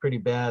Deep's." Pretty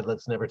bad.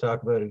 Let's never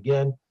talk about it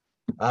again.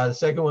 The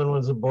second one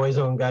was "A Boy's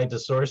Own Guide to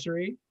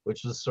Sorcery,"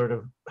 which was sort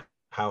of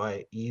how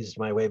I eased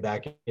my way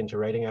back into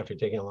writing after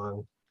taking a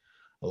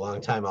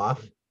long time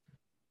off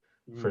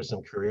for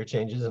some career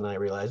changes, and I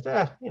realized,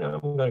 I'm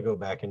going to go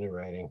back into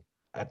writing.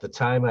 At the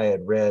time, I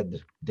had read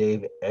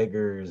Dave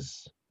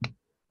Eggers.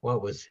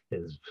 What was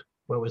his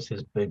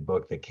big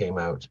book that came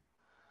out?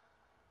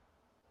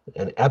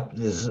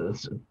 His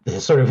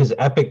sort of his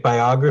epic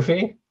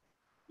biography,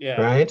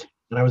 Yeah. right?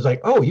 And I was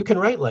like, oh, you can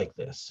write like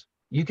this.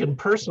 You can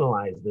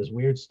personalize this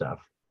weird stuff.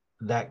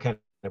 That kind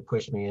of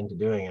pushed me into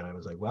doing it. I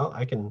was like, well,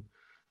 I can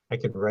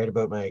write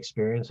about my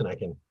experience, and I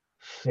can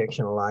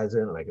fictionalize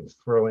it, and I can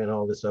throw in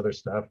all this other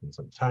stuff and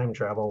some time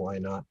travel. Why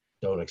not?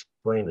 Don't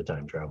explain the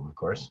time travel, of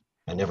course.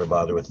 I never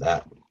bother with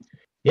that.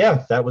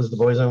 Yeah, that was The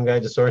Boy's Own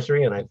Guide to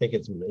Sorcery, and I think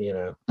it's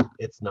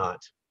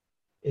not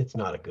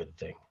a good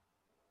thing.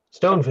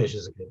 Stonefish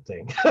is a good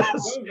thing.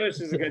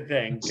 Stonefish is a good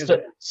thing.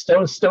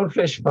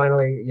 Stonefish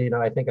finally,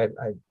 I think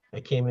I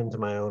came into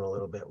my own a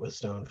little bit with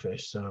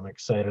Stonefish, so I'm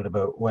excited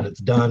about what it's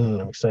done,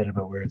 and I'm excited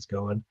about where it's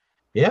going.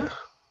 Yeah.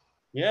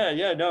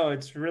 Yeah, no,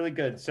 it's really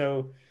good.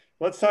 So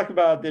let's talk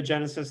about the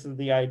genesis of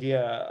the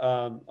idea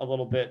a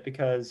little bit,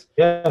 because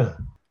Yeah.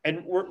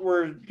 and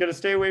we're gonna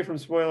stay away from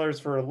spoilers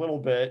for a little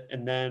bit,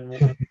 and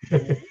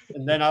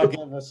then I'll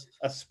give us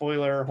a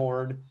spoiler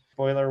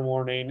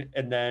warning,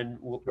 and then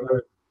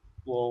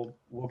we'll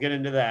get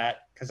into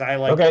that because I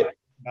like Okay. talking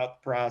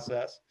about the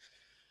process.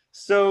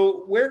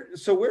 So where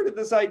did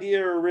this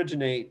idea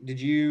originate?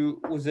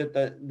 Was it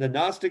the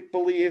Gnostic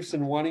beliefs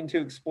and wanting to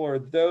explore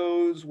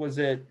those? Was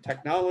it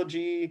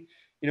technology?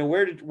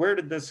 Where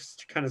did this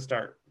kind of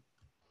start?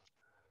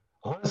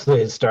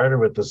 Honestly, it started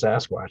with the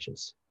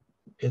Sasquatches.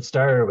 It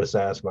started with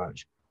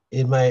Sasquatch.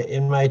 In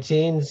my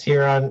teens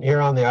here on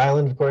the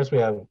island, of course, we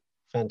have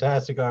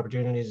fantastic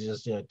opportunities to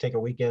just take a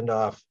weekend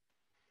off,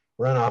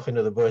 run off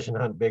into the bush and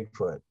hunt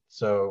Bigfoot.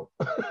 So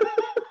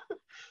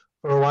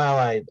for a while,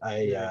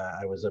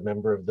 I was a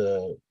member of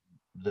the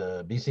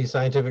BC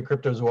Scientific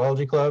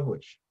Cryptozoology Club,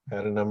 which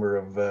had a number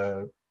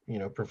of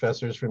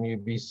professors from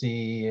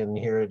UBC and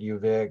here at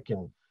UVic,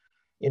 and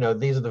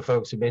these are the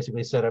folks who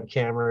basically set up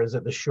cameras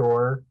at the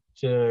shore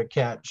to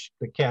catch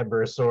the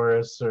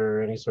Cadborosaurus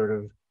or any sort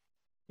of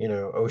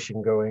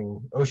ocean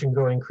going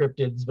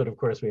cryptids. But of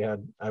course,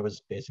 I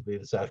was basically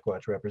the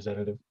Sasquatch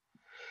representative.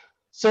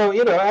 So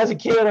as a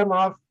kid, I'm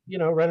off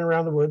running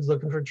around the woods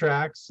looking for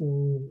tracks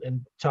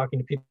and talking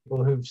to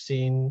people who've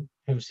seen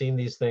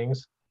these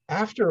things.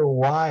 After a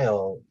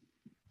while,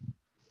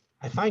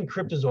 I find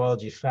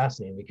cryptozoology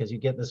fascinating because you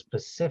get this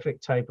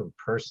specific type of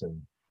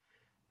person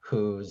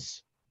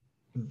who's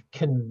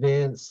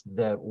convinced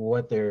that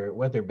what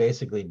they're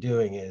basically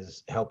doing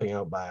is helping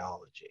out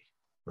biology,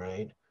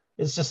 right?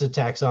 It's just a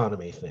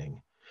taxonomy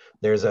thing.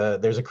 There's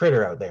a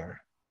critter out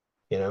there,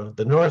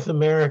 the North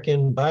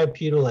American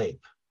bipedal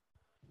ape.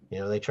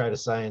 They try to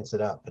science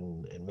it up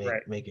and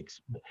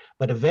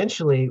but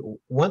eventually,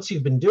 once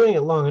you've been doing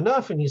it long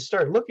enough and you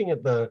start looking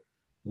at the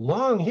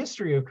long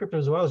history of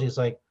cryptozoology, it's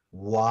like,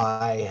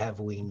 why have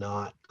we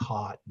not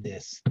caught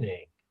this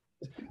thing?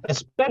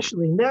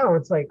 Especially now,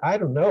 it's like, I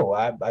don't know.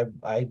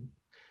 I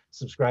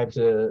subscribe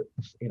to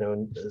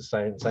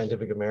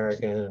Scientific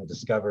American and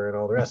Discover and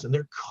all the rest, and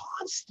they're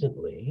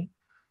constantly.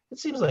 It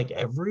seems like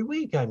every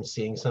week I'm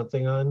seeing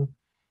something on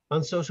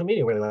social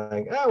media where they're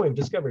like, oh, we've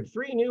discovered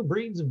 3 new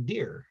breeds of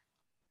deer.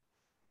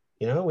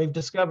 We've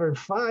discovered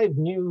 5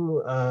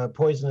 new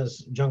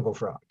poisonous jungle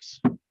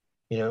frogs.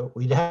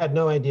 We had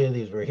no idea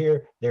these were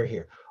here. They're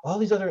here. All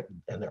these other,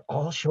 and they're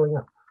all showing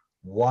up.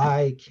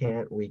 Why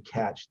can't we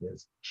catch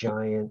this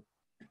giant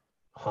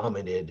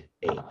hominid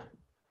ape?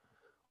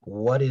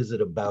 What is it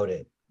about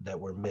it that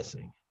we're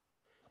missing?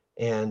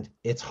 And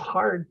it's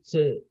hard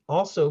to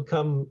also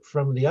come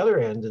from the other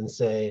end and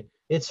say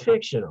it's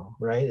fictional,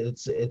 right?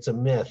 It's a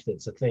myth.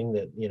 It's a thing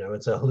that,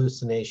 it's a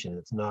hallucination.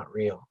 It's not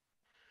real.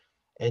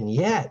 And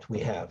yet we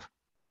have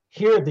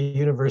here at the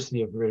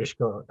University of British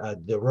Columbia,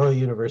 the Royal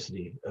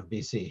University of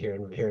BC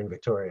here in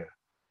Victoria.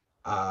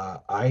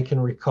 I can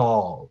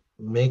recall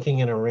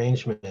making an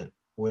arrangement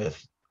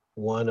with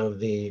one of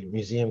the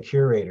museum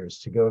curators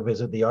to go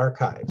visit the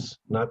archives,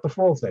 not the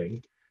full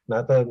thing,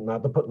 not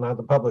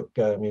the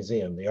public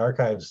museum, the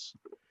archives.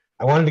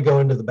 I wanted to go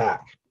into the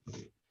back,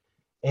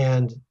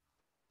 and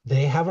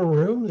they have a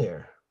room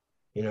there,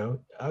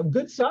 a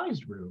good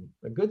sized room,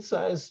 a good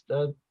sized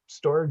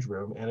storage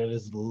room, and it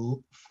is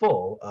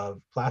full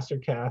of plaster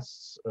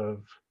casts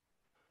of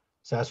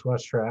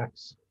Sasquatch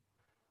tracks.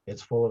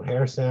 It's full of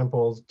hair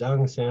samples,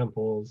 dung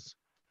samples,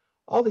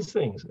 all these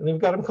things. And they've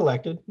got them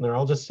collected, and they're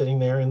all just sitting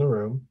there in the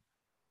room.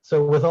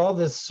 So with all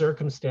this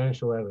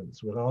circumstantial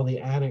evidence, with all the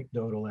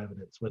anecdotal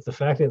evidence, with the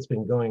fact that it's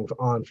been going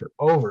on for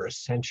over a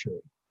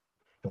century,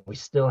 and we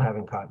still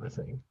haven't caught the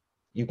thing,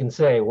 you can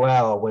say,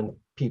 well,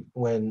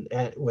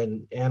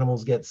 when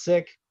animals get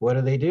sick, what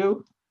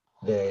do?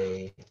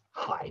 They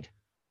hide,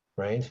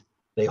 right?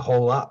 They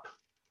hole up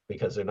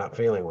because they're not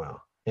feeling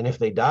well. And if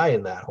they die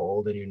in that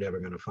hole, then you're never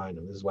going to find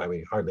them. This is why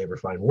we hardly ever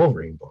find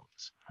wolverine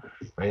bones,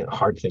 right?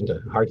 Hard thing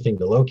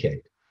to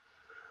locate.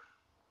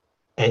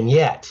 And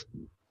yet,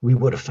 we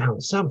would have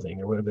found something.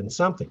 There would have been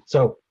something.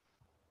 So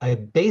I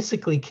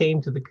basically came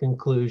to the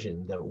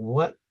conclusion that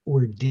what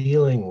we're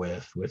dealing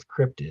with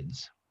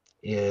cryptids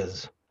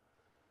is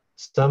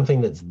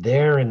something that's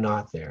there and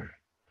not there.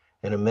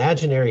 An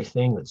imaginary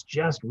thing that's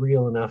just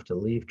real enough to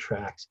leave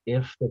tracks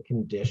if the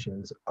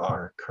conditions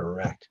are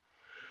correct.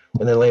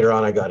 And then later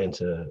on, I got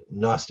into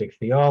Gnostic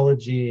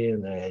theology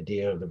and the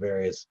idea of the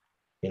various,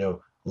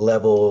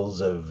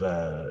 levels of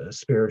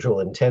spiritual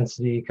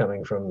intensity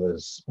coming from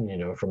this,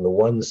 from the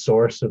one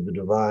source of the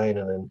divine,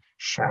 and then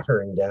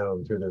shattering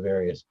down through the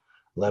various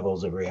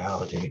levels of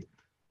reality,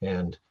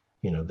 and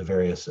the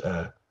various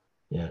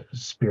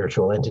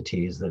spiritual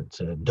entities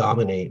that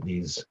dominate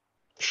these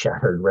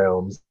shattered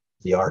realms,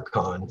 the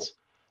archons.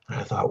 And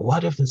I thought,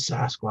 what if the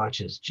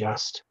Sasquatch is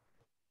just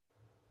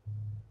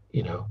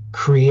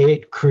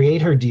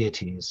create her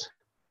deities,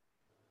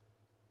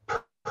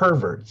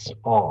 perverts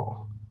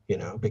all,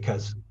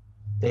 because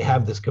they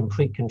have this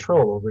complete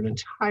control over an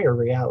entire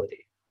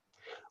reality,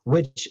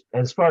 which,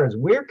 as far as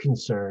we're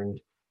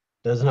concerned,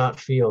 does not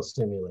feel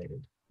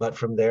stimulated, but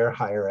from their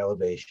higher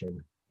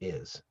elevation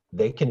is.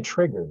 They can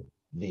trigger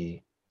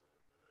the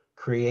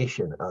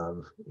creation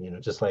of,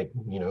 just like,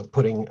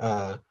 putting,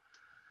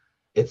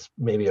 it's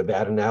maybe a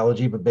bad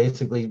analogy, but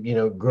basically,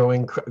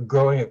 growing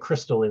a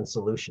crystal in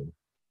solution.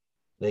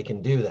 They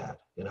can do that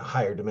in a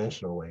higher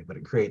dimensional way, but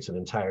it creates an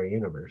entire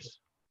universe,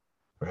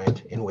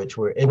 right? In which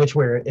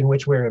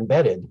we're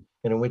embedded,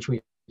 and in which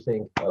we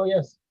think, oh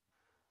yes,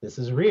 this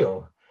is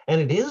real.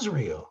 And it is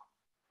real.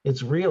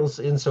 It's real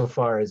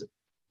insofar as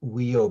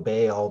we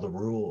obey all the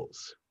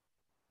rules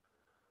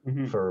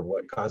for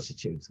what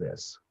constitutes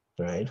this,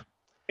 right?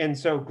 And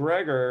so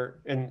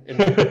Gregor and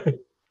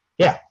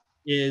yeah,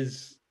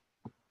 is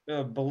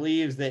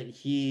believes that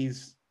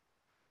he's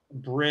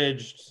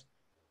bridged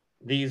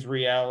these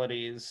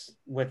realities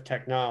with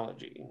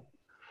technology,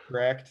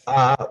 correct?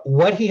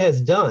 What he has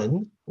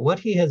done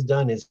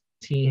is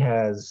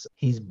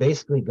he's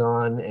basically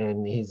gone,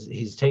 and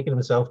he's taken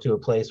himself to a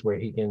place where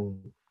he can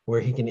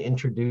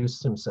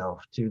introduce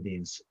himself to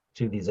these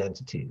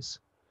entities,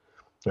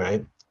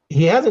 right?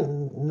 He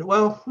hasn't,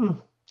 well,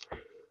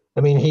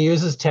 I mean, he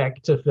uses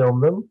tech to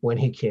film them when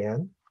he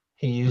can.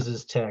 He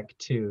uses tech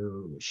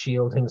to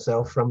shield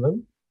himself from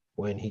them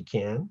when he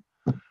can.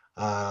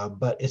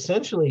 But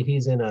essentially,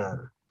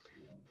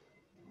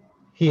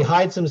 he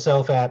hides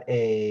himself at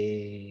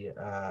an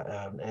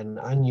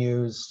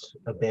unused,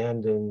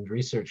 abandoned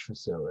research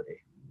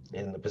facility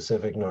in the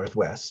Pacific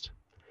Northwest.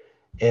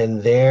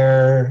 And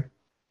there,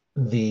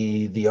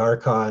 the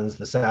Archons,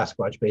 the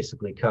Sasquatch,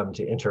 basically come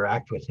to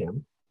interact with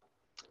him.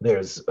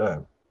 There's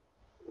a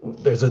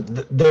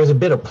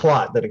bit of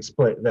plot that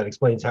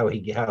explains how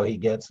he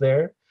gets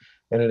there,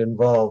 and it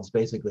involves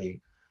basically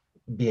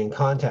being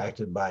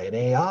contacted by an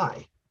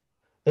AI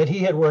that he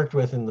had worked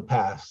with in the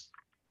past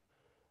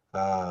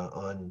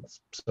on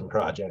some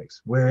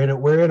projects. We're in a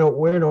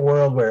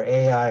world where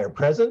AI are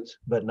present,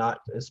 but not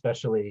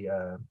especially.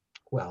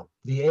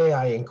 The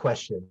AI in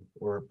question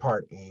were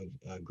part of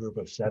a group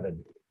of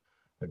seven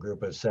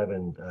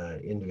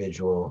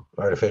individual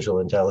artificial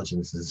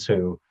intelligences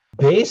who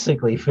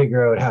basically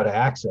figure out how to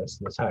access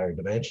this higher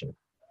dimension.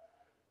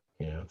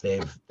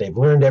 They've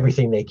learned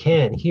everything they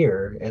can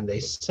here, and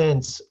they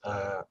sense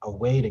a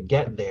way to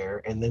get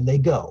there, and then they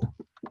go.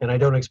 And I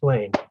don't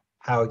explain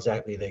how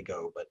exactly they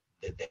go, but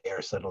they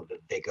are settled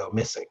that they go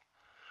missing.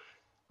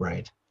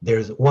 Right?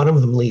 There's one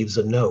of them leaves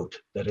a note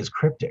that is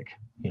cryptic,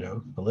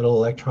 a little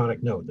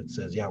electronic note that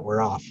says, "Yeah,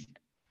 we're off.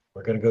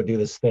 We're going to go do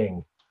this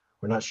thing.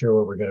 We're not sure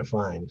what we're going to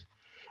find."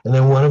 And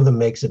then one of them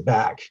makes it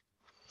back.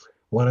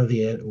 One of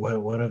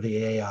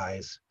the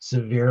AIs,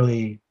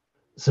 severely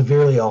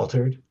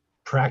altered,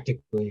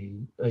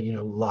 practically,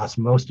 lost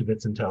most of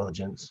its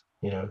intelligence.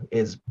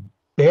 Is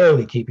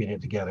barely keeping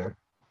it together.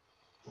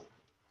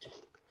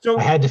 So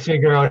I had to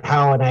figure out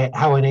how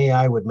an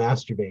AI would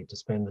masturbate to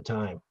spend the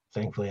time.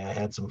 Thankfully, I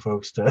had some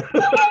folks to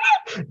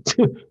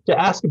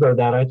ask about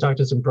that. I talked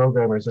to some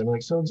programmers. And I'm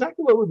like, so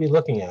exactly what we'd be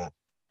looking at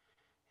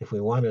if we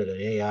wanted an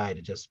AI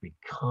to just be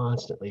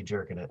constantly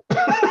jerking it.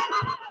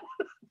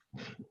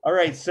 All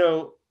right.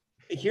 So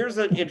here's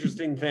an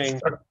interesting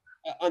thing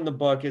on the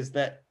book is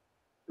that,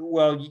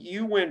 well,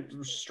 you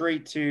went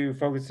straight to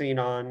focusing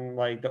on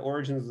like the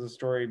origins of the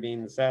story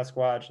being the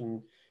Sasquatch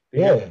and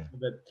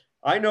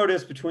I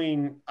noticed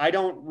I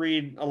don't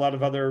read a lot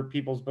of other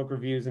people's book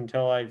reviews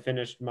until I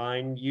finished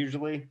mine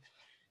usually.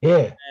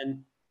 Yeah.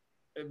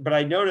 But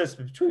I noticed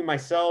between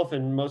myself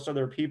and most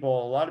other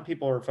people, a lot of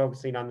people are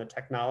focusing on the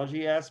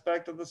technology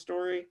aspect of the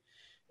story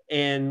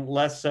and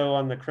less so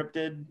on the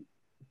cryptid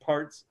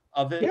parts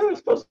of it. Yeah, I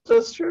suppose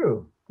that's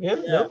true. Yeah.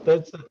 No,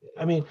 that's,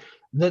 I mean,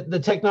 the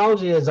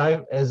technology as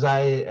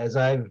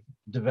I've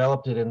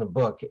developed it in the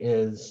book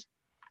is,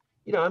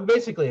 I'm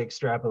basically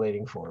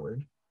extrapolating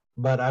forward.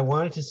 But I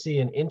wanted to see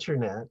an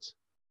internet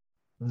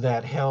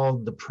that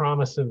held the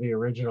promise of the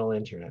original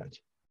internet,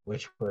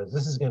 which was,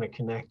 this is going to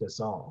connect us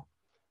all,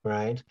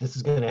 right? This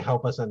is going to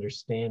help us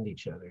understand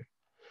each other.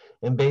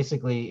 And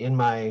basically, in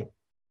my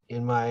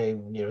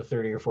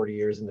 30 or 40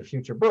 years in the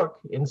future book,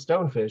 in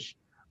Stonefish,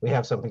 we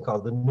have something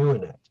called the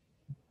Nuanet,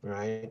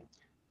 right?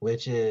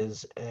 Which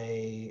is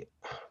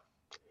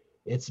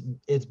it's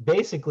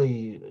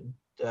basically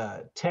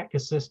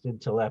tech-assisted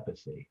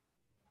telepathy.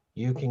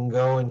 You can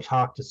go and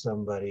talk to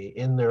somebody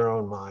in their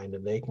own mind,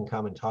 and they can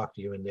come and talk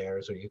to you in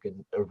theirs, or you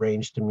can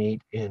arrange to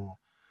meet in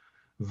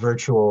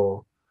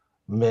virtual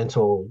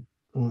mentally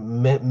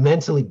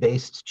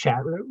based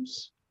chat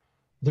rooms.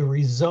 The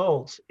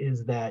result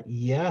is that,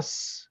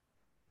 yes,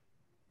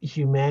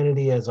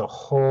 humanity as a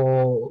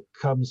whole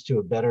comes to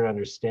a better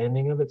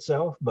understanding of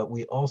itself, but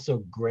we also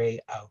gray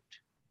out.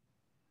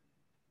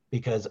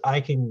 Because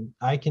I can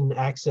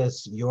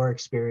access your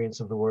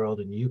experience of the world,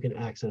 and you can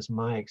access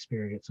my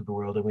experience of the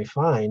world, and we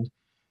find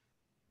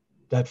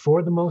that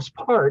for the most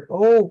part,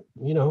 all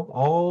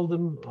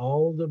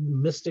the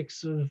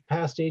mystics of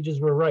past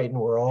ages were right, and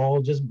we're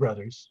all just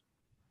brothers.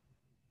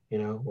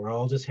 We're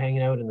all just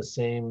hanging out in the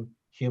same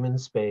human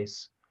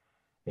space,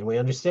 and we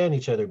understand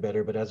each other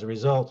better. But as a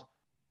result,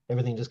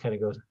 everything just kind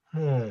of goes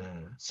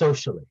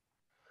socially,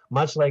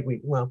 much like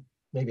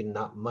maybe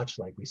not much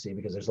like we see,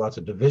 because there's lots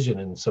of division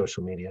in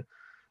social media,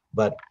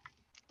 but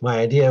My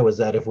idea was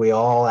that if we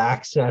all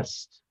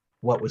accessed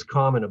what was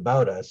common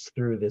about us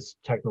through this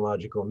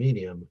technological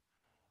medium,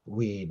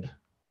 we'd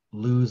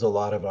lose a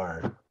lot of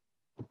our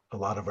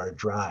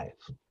drive,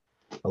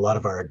 a lot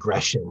of our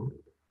aggression.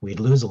 We'd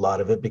lose a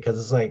lot of it because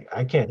it's like,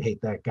 I can't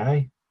hate that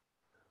guy,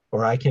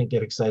 or I can't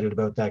get excited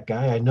about that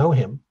guy. I know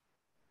him.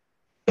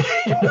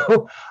 You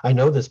know, I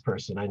know this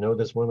person, I know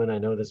this woman, I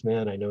know this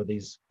man, I know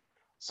these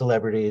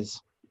celebrities,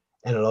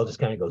 and it all just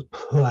kind of goes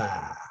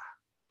Plah.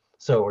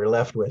 So we're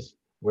left with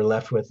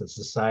a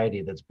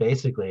society that's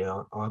basically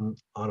on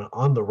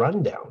the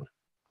rundown.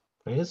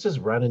 Right? It's just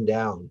running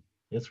down.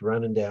 It's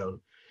running down,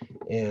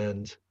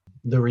 and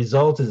the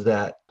result is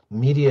that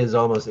media is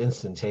almost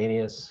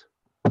instantaneous.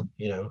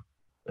 You know,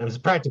 and it's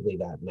practically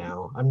that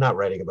now. I'm not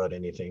writing about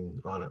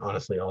anything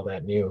honestly all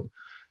that new.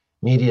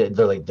 Media,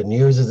 the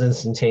news is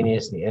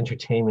instantaneous, the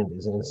entertainment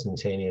is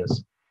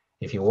instantaneous.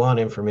 If you want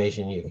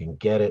information, you can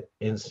get it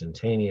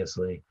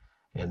instantaneously,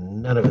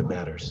 and none of it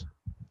matters.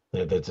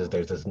 There's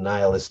this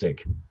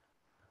nihilistic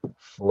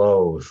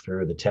flow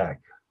through the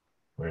tech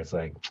where it's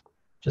like,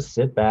 just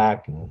sit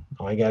back and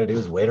all you got to do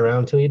is wait around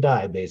until you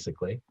die,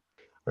 basically,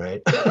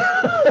 right?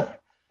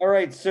 All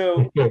right,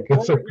 so Yeah,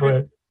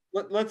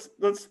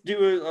 let's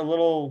do a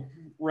little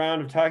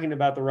round of talking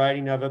about the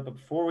writing of it. But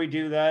before we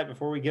do that,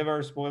 before we give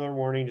our spoiler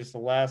warning, just the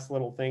last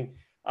little thing.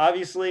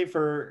 Obviously,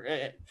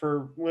 for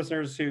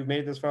listeners who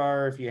made it this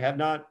far, if you have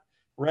not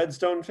read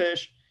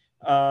Stonefish,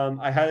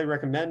 I highly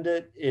recommend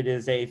it. It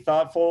is a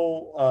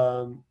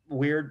thoughtful,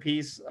 weird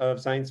piece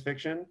of science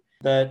fiction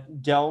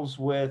that delves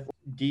with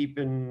deep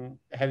and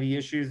heavy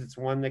issues. It's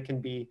one that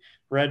can be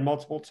read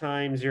multiple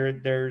times.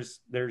 There's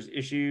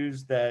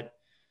issues that,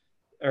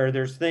 or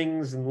there's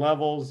things and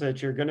levels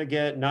that you're going to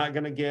get, not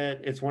going to get.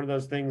 It's one of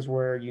those things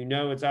where you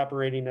know it's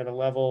operating at a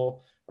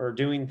level or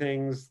doing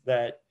things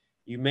that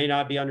you may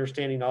not be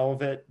understanding all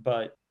of it,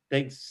 but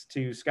thanks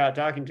to Scott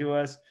talking to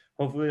us,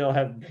 hopefully they'll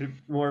have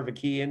more of a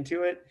key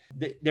into it.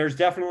 There's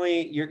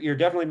definitely, you're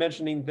definitely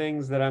mentioning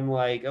things that I'm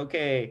like,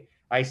 okay,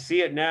 I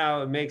see it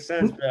now, it makes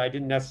sense, but I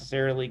didn't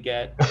necessarily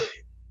get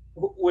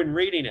when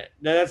reading it.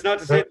 Now, that's not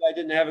to say that I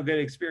didn't have a good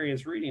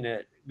experience reading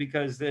it,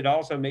 because it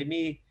also made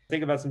me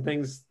think about some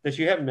things that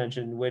you haven't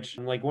mentioned, which,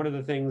 like, one of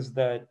the things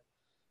that,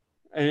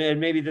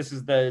 and maybe this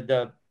is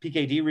the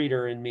PKD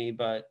reader in me,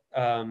 but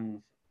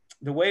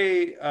the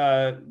way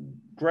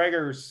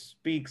Gregor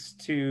speaks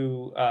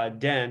to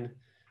Den,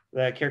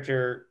 the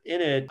character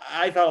in it,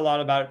 I thought a lot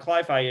about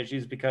Cli-Fi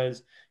issues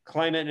because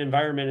climate and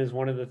environment is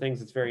one of the things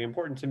that's very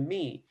important to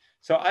me.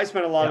 So I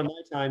spent a lot of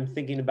my time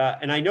thinking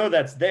about, and I know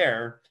that's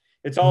there.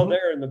 It's all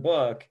there in the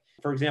book.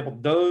 For example,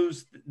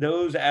 those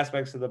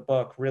aspects of the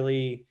book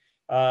really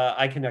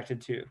I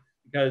connected to,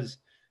 because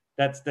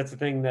that's the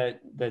thing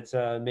that's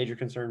a major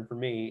concern for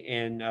me,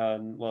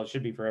 and well, it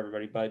should be for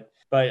everybody, but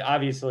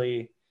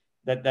obviously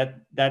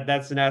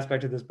that's an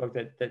aspect of this book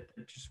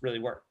that just really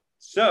worked.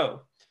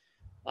 So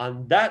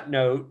on that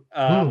note,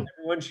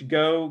 everyone should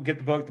go get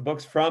the book. The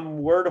book's from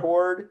Word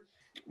Horde,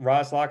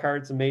 Ross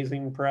Lockhart's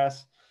amazing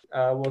press.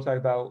 We'll talk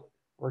about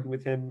working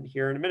with him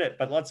here in a minute,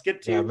 but let's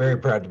get to. Yeah, very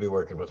proud to be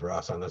working with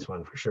Ross on this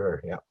one for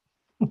sure. Yeah.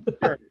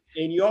 Sure.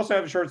 And you also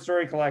have a short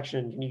story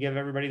collection. Can you give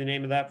everybody the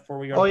name of that before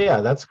we go? Oh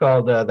yeah, that's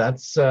called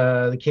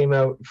that came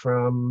out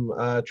from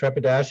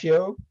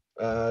Trepidatio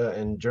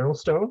and Journal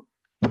Stone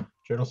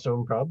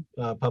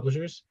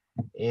publishers,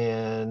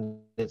 and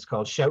it's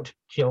called Shout,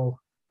 Kill,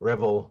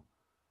 Revel,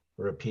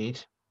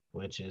 Repeat,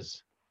 which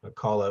is a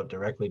call out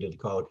directly to the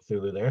Call of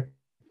Cthulhu there.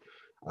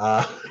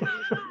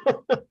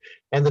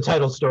 And the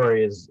title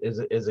story is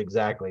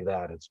exactly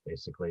that. It's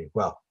basically,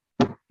 well,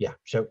 yeah,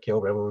 Shout, Kill,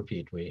 Revel,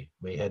 Repeat. We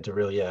had to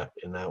really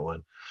in that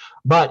one,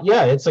 but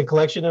yeah, it's a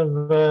collection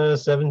of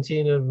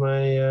 17 of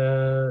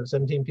my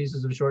 17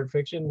 pieces of short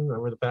fiction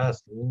over the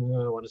past I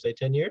want to say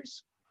 10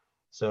 years.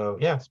 So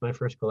yeah, it's my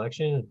first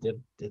collection.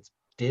 It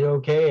did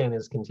okay and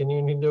is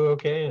continuing to do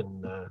okay,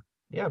 and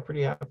yeah,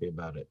 pretty happy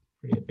about it.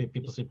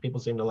 People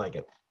seem to like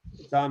it.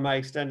 It's on my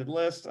extended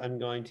list. I'm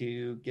going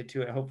to get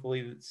to it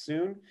hopefully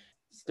soon.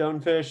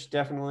 Stonefish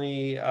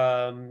definitely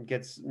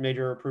gets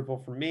major approval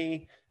from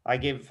me. I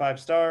gave it 5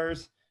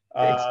 stars.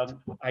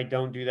 I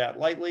don't do that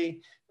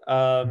lightly.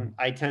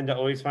 I tend to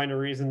always find a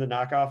reason to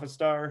knock off a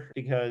star,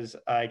 because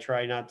I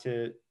try not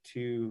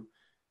to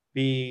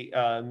be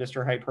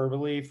Mr.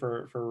 Hyperbole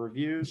for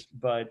reviews,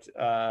 but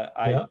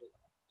I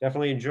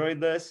definitely enjoyed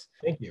this.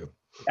 Thank you.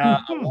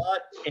 A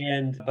lot,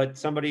 but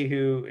somebody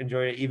who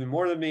enjoyed it even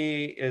more than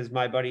me is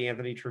my buddy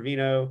Anthony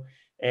Trevino,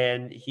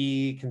 and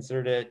he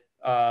considered it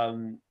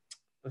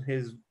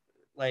his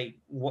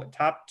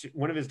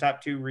one of his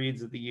top 2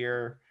 reads of the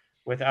year,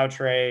 with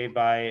Outre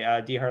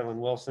by D. Harlan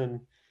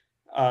Wilson.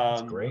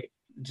 That's great.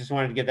 Just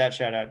wanted to get that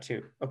shout out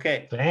too.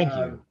 Okay, thank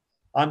you.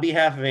 On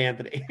behalf of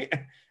Anthony.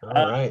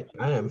 All right,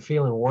 I am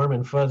feeling warm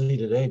and fuzzy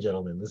today,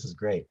 gentlemen. This is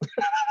great.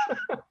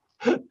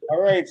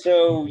 All right,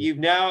 so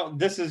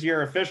this is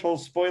your official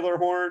spoiler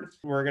horn.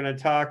 We're going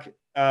to talk.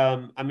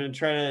 I'm going to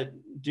try to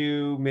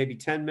do maybe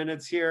 10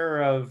 minutes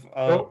here of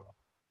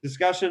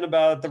discussion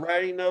about the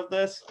writing of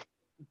this.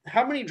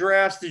 how many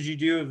drafts did you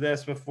do of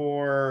this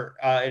before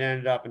it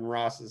ended up in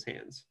Ross's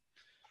hands?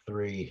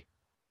 3.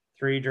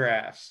 3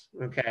 drafts.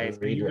 Okay, so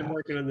 3 you've been drafts.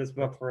 working on this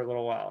book for a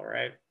little while,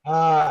 right?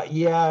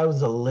 Yeah, it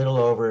was a little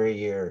over a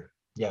year.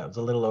 Yeah, it was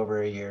a little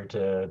over a year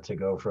to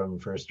go from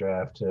first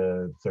draft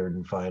to third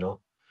and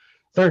final.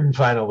 Third and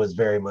final was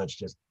very much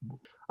just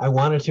I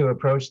wanted to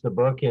approach the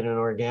book in an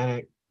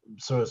organic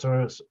sort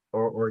of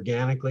or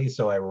organically,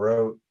 so I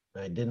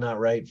did not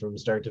write from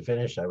start to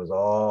finish. I was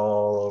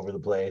all over the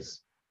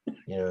place,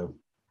 you know,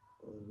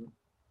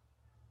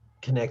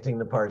 connecting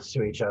the parts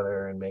to each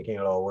other and making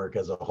it all work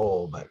as a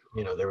whole. But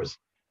there was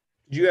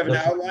Did you have an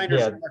the outline or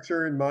yeah.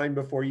 structure in mind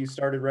before you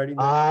started writing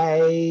that?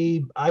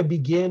 I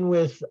begin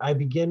with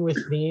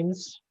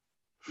themes.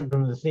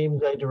 From the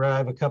themes, I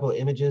derive a couple of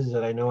images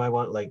that I know I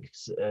want, like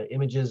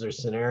images or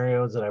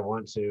scenarios that I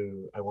want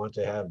to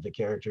have the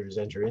characters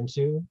enter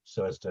into,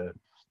 so as to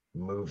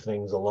move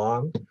things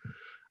along.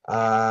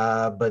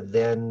 But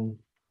then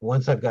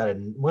once I've got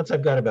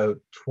about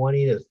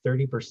 20 to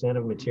 30%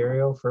 of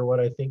material for what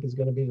I think is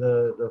going to be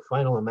the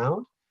final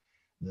amount,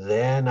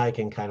 then I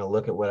can kind of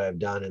look at what I've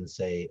done and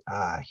say,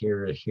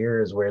 here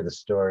is where the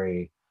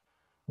story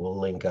will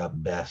link up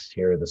best.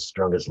 Here are the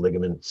strongest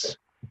ligaments.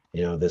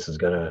 This is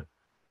gonna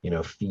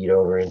feed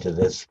over into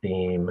this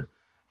theme.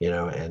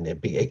 And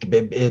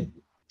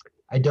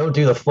I don't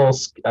do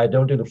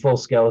the full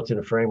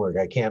skeleton framework.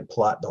 I can't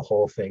plot the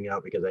whole thing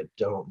out because I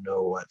don't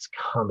know what's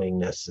coming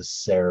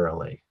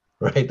necessarily,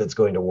 right? That's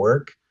going to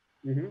work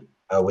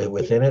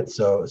within it.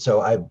 So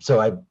I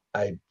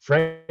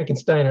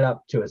Frankenstein it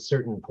up to a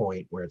certain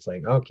point where it's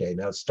like, okay,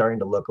 now it's starting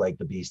to look like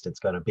the beast it's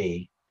going to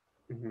be.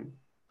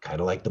 Kind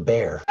of like the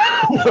bear.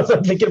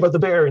 I'm thinking about the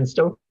bear in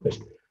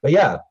Stonefish. But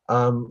yeah,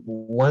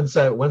 once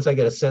I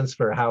get a sense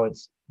for how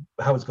it's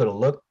going to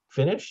look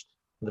finished,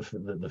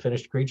 the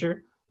finished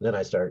creature, then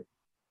I start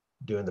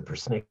doing the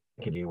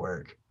persnickety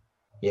work.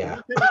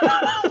 Yeah.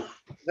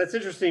 That's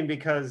interesting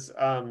because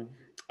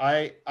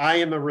I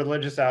am a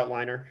religious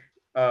outliner,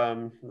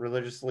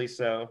 religiously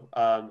so.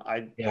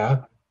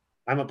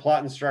 I'm a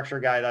plot and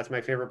structure guy. That's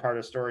my favorite part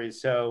of stories.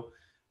 So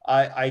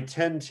I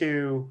tend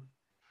to.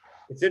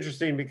 It's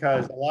interesting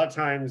because a lot of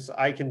times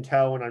I can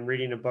tell when I'm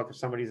reading a book if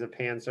somebody's a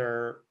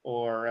pantser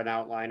or an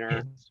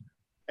outliner,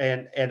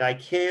 and I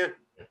can't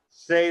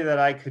say that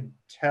I could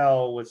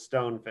tell with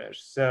Stonefish.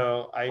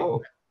 So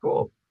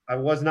cool. I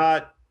was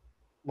not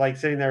like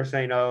sitting there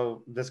saying,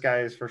 "Oh, this guy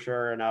is for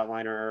sure an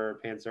outliner or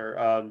a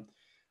pantser."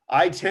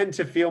 I tend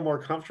to feel more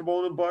comfortable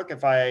in a book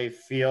if I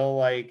feel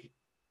like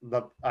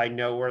I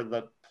know where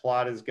the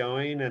plot is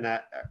going, and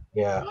that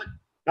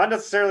not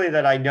necessarily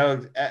that I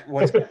know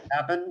what's going to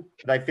happen,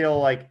 but I feel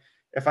like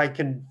if I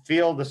can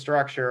feel the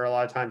structure, a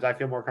lot of times I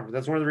feel more comfortable.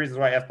 That's one of the reasons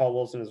why F. Paul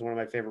Wilson is one of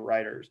my favorite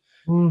writers.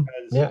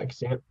 Yeah, I can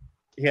see it.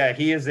 Yeah,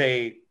 he is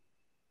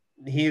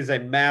a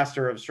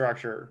master of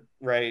structure,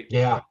 right?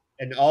 Yeah.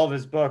 And all of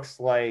his books,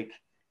 like,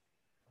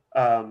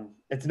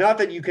 it's not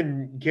that you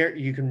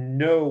can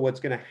know what's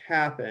going to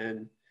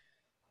happen,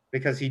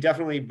 because he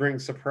definitely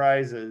brings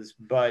surprises,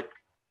 but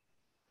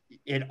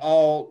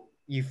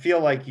you feel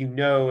like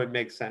it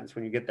makes sense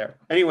when you get there.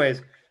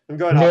 Anyways, I'm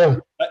going off.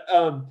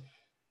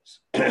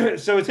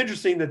 So it's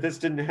interesting that this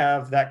didn't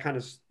have that kind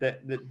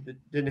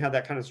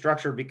of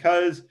structure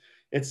because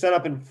it's set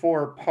up in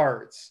 4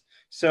 parts.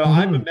 So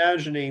I'm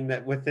imagining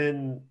that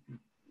within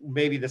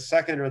maybe the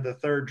second or the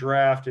third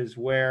draft is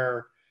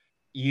where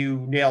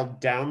you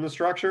nailed down the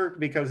structure,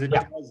 because it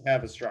does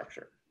have a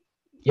structure.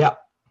 Yeah.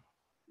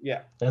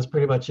 Yeah. That's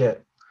pretty much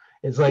it.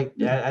 It's like,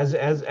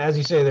 as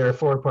you say, there are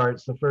 4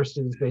 parts. The first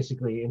is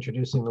basically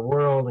introducing the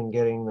world and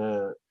getting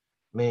the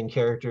main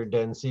character,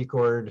 Den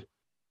Secord,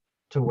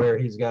 to where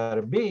he's got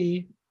to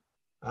be.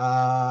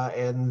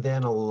 And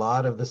then a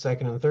lot of the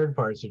second and third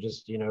parts are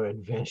just,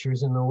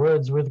 adventures in the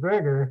woods with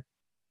Gregor,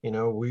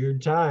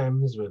 weird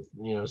times with,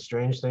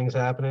 strange things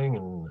happening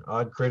and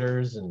odd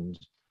critters and,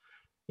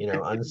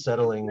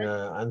 unsettling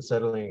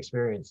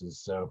experiences.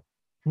 So,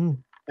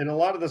 And a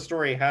lot of the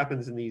story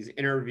happens in these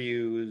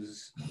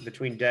interviews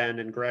between Den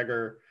and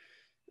Gregor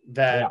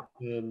that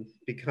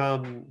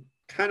become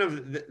kind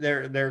of,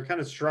 they're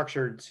kind of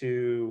structured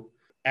to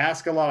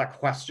ask a lot of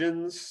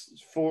questions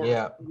for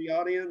the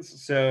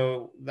audience.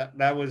 So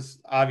that was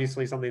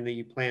obviously something that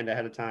you planned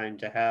ahead of time,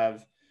 to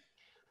have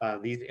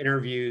these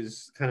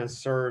interviews kind of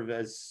serve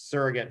as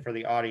surrogate for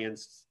the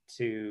audience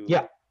to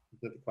the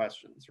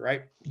questions,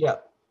 right? Yeah.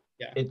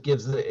 It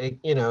gives it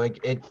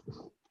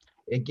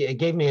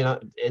gave me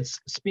it's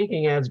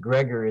speaking as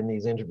Gregor in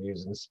these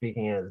interviews and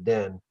speaking as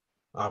Den,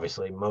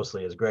 obviously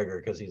mostly as Gregor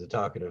because he's a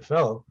talkative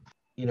fellow.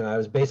 I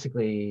was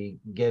basically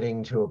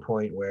getting to a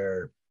point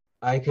where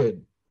I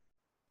could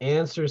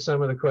answer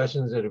some of the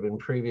questions that have been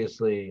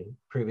previously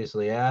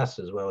asked,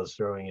 as well as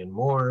throwing in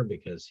more,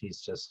 because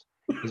he's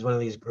one of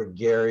these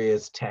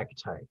gregarious tech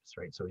types,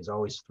 right? So he's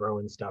always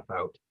throwing stuff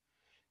out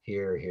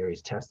here.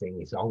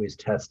 He's always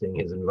testing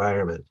his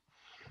environment,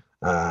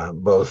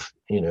 both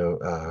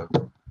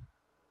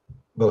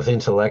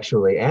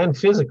intellectually and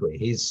physically.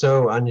 He's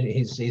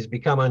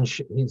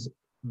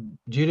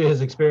due to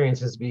his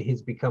experiences,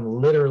 he's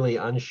become literally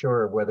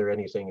unsure of whether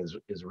anything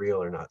is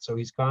real or not. So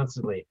he's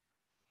constantly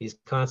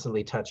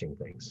touching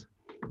things.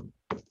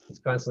 He's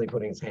constantly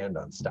putting his hand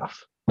on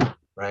stuff,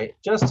 right?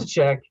 Just to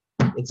check.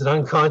 It's an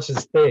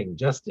unconscious thing,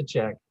 just to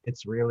check.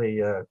 It's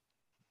really,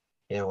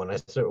 when I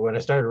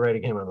started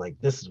writing him, I'm like,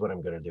 this is what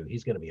I'm gonna do.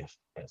 He's gonna be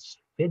as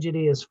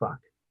fidgety as fuck.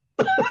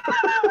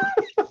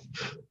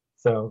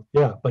 So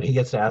yeah, but he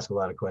gets to ask a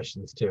lot of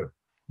questions too.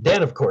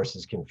 Dan, of course,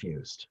 is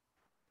confused.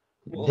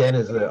 Dan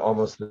is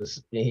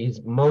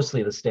he's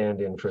mostly the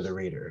stand-in for the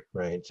reader,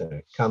 right?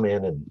 To come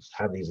in and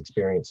have these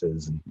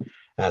experiences and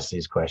ask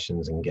these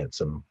questions and get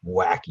some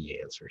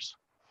wacky answers.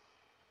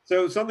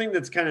 So something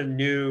that's kind of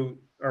new,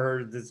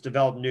 or that's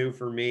developed new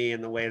for me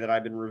in the way that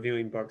I've been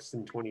reviewing books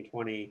in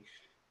 2020,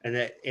 and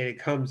it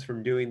comes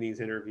from doing these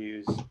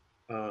interviews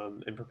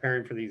and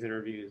preparing for these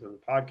interviews on the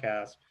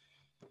podcast,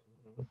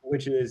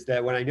 which is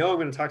that when I know I'm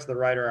going to talk to the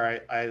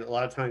writer, I a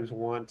lot of times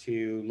want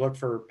to look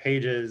for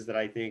pages that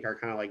I think are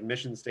kind of like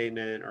mission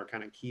statement or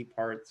kind of key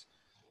parts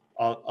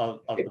of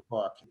the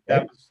book.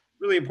 That was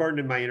really important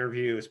in my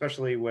interview,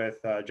 especially with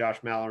Josh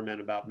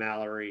Mallerman about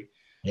Mallory.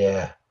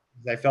 Yeah.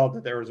 I felt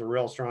that there was a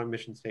real strong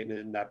mission statement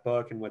in that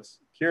book. And what's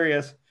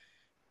curious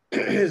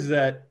is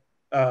that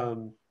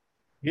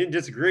he didn't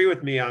disagree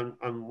with me on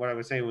what I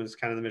was saying was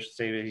kind of the mission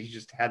statement. He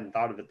just hadn't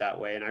thought of it that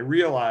way. And I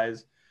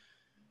realized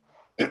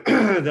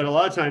that a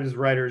lot of times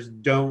writers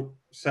don't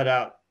set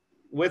out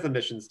with a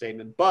mission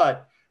statement.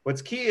 But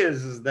what's key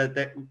is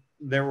that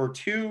there were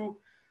two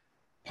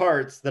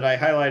parts that I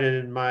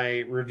highlighted in my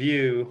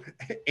review,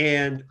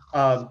 and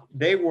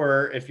they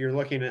were, if you're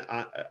looking at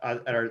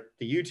the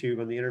YouTube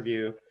on the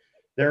interview,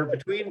 they're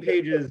between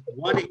pages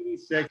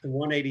 186 and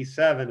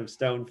 187 of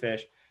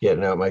Stonefish.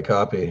 Getting out my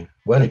copy.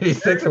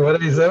 186 and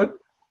 187?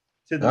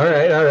 All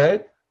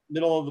right.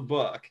 Middle of the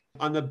book.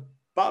 On the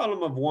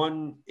bottom of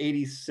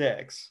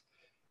 186,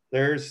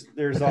 there's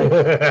all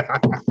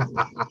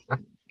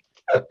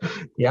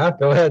yeah,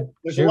 go ahead.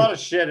 There's a lot of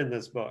shit in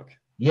this book.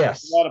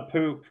 Yes. A lot of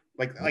poop.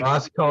 Like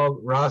Ross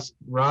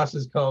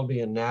has called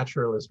me a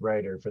naturalist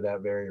writer for that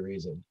very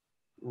reason.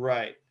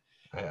 Right.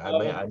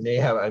 I may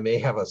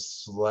have a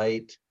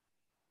slight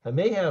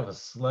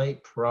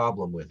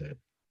problem with it.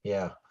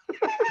 Yeah.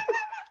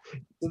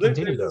 So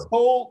there's this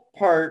whole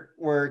part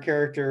where a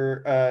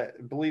character,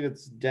 I believe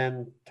it's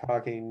Den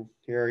talking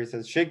here. He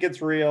says, "Shit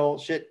gets real.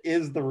 Shit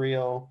is the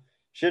real.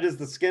 Shit is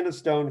the skin of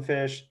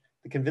Stonefish,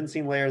 the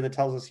convincing layer that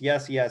tells us,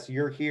 yes,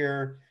 you're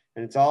here,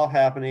 and it's all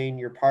happening.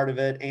 You're part of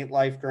it. Ain't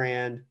life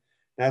grand?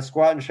 Now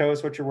squat and show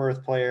us what you're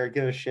worth, player.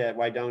 Give a shit.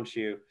 Why don't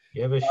you?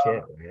 Give a shit.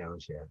 Why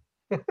don't you?"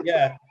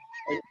 Yeah.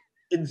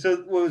 And so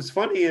what was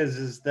funny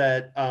is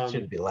that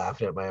shouldn't be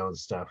laughing at my own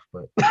stuff,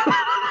 but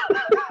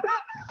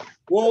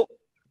well,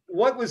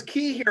 what was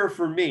key here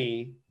for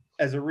me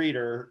as a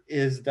reader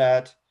is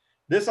that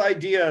this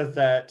idea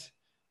that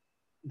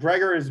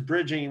Gregor is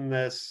bridging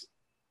this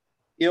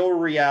ill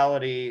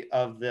reality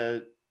of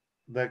the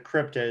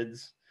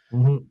cryptids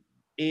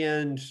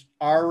and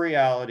our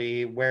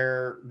reality,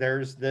 where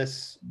there's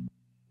this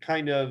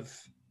kind of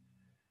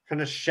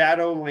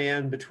shadow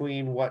land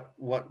between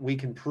what we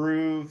can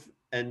prove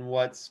and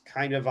what's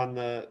kind of on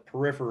the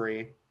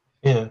periphery.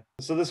 Yeah.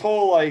 So this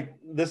whole like,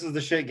 this is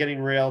the shit getting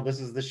real, this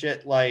is the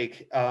shit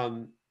like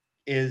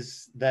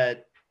is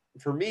that,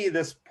 for me,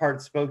 this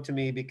part spoke to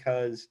me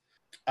because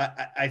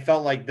I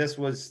felt like this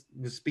was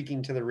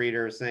speaking to the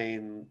reader,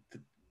 saying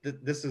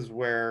that this is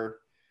where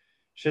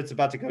shit's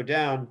about to go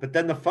down. But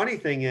then the funny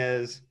thing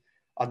is,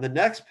 on the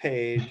next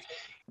page,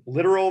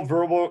 literal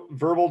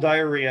verbal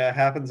diarrhea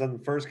happens on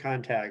the first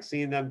contact.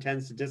 Seeing them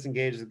tends to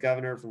disengage the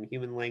governor from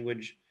human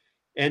language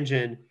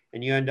engine,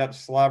 and you end up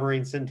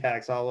slobbering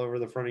syntax all over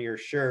the front of your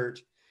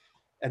shirt.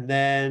 And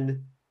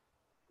then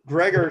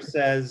Gregor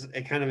says,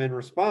 kind of in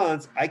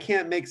response, "I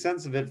can't make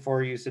sense of it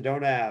for you, so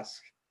don't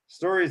ask.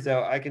 Stories,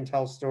 though, I can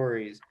tell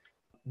stories."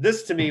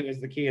 This, to me, was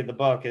the key of the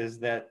book, is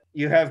that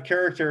you have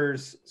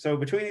characters. So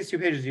between these two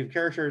pages, you have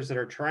characters that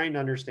are trying to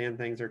understand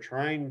things, are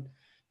trying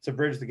to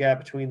bridge the gap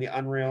between the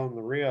unreal and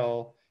the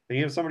real. And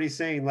you have somebody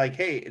saying like,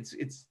 hey,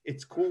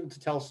 it's cool to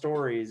tell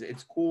stories.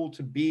 It's cool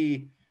to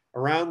be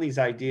around these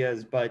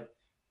ideas, but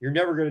you're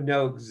never going to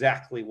know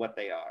exactly what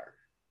they are.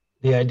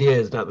 The idea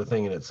is not the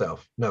thing in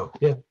itself. No.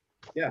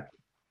 Yeah.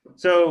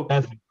 So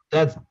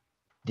that's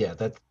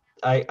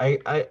I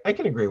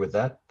can agree with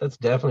that. That's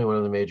definitely one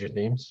of the major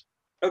themes.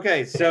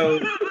 Okay, so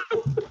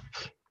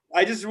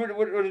I just wanted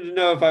to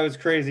know if I was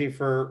crazy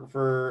for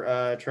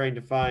trying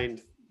to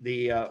find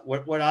the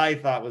what I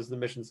thought was the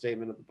mission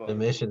statement of the book. The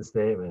mission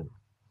statement.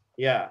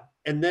 Yeah,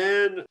 and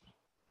then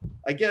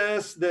I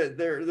guess that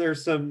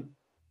there's some.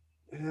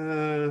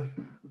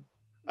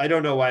 I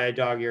don't know why I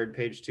dog-eared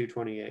page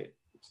 228.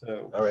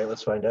 So all right,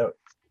 let's find out.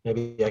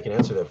 Maybe I can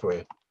answer that for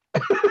you.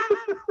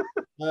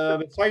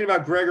 It's talking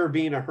about Gregor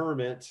being a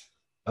hermit.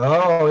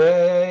 Oh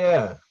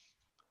yeah.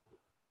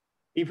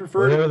 He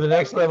preferred whatever the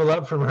next level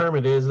up from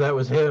hermit is. That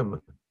was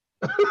him.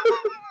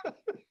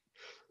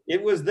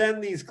 It was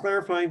then these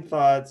clarifying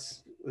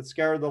thoughts that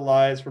scoured the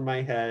lies from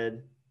my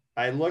head.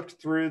 I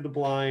looked through the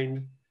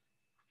blind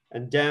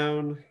and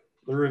down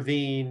the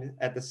ravine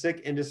at the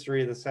sick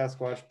industry of the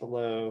Sasquatch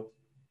below.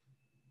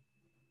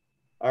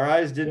 Our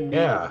eyes didn't meet,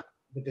 Yeah.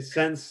 but the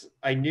sense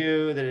I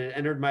knew that it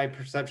entered my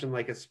perception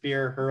like a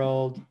spear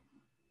hurled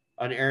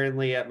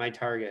unerringly at my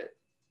target.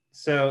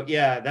 So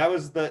yeah, that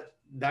was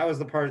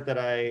the part that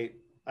I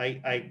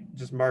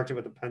just marked it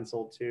with a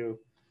pencil too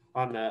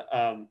on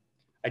the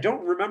I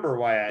don't remember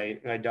why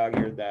I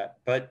dog-eared that,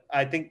 but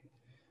I think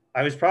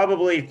I was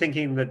probably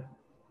thinking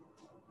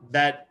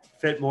that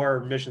fit more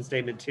mission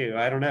statement too.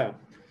 I don't know.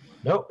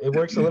 No, it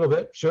works a little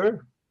bit.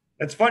 Sure.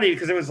 It's funny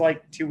because it was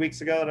like 2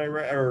 weeks ago that I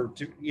read, or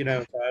two,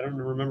 so I don't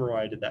remember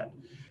why I did that.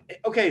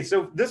 Okay,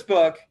 so this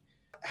book,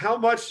 how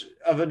much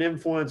of an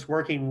influence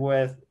working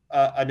with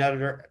an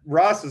editor?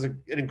 Ross is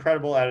an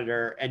incredible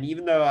editor, and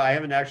even though I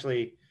haven't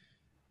actually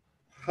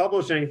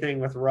published anything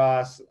with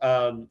Ross,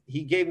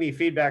 he gave me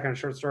feedback on a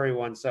short story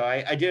once, so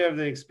I did have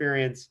the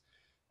experience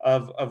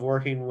of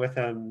working with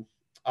him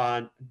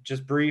on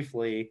just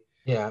briefly.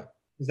 Yeah.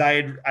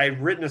 Because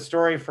I'd written a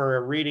story for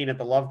a reading at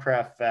the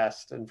Lovecraft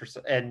Fest,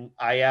 and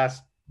I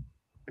asked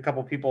a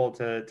couple people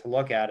to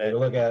look at it.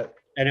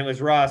 And it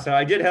was Ross. So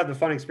I did have the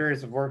fun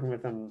experience of working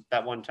with him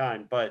that one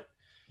time. But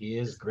he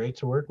is great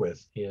to work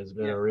with. He has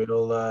been a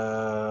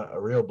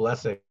real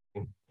blessing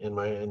in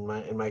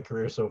my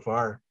career so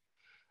far.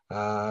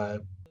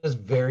 Is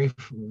very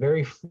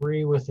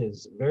free with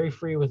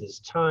his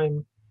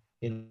time.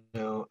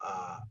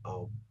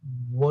 A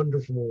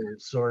wonderful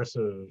source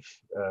of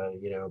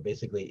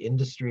basically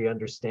industry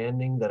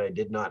understanding that I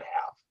did not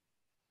have.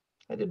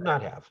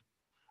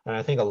 And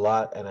I think a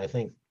lot, and I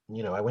think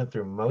I went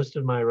through most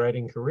of my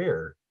writing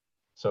career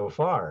so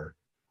far.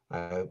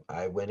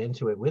 I went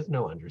into it with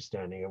no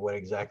understanding of what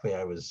exactly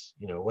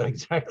what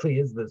exactly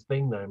is this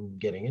thing that I'm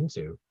getting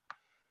into.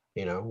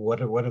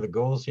 What are the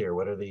goals here?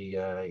 What are the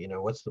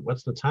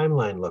what's the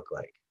timeline look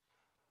like?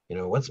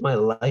 What's my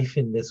life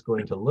in this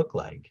going to look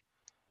like?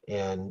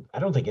 And I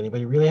don't think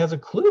anybody really has a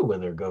clue when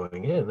they're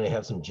going in. They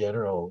have some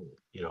general,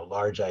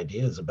 large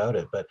ideas about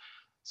it. But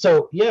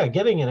so, yeah,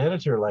 getting an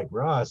editor like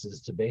Ross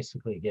is to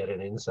basically get an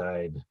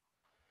inside,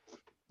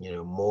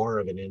 more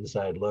of an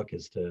inside look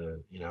as to,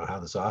 how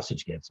the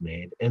sausage gets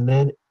made. And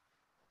then,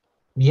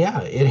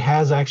 yeah, it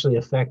has actually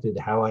affected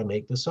how I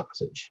make the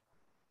sausage,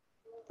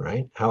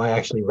 right? How I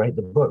actually write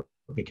the book,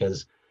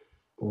 because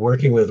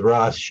working with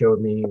Ross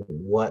showed me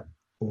what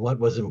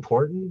was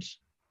important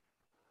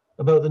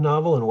about the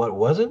novel and what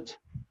wasn't.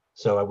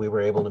 So we were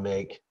able to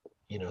make,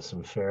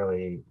 some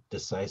fairly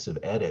decisive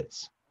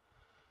edits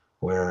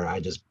where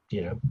I just,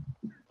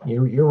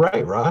 you're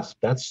right, Ross.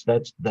 That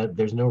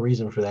there's no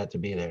reason for that to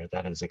be there.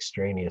 That is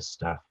extraneous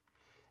stuff.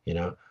 We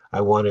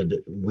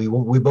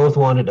both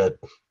wanted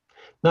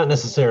not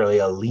necessarily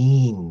a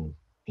lean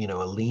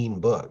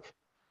book,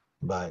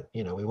 but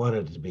we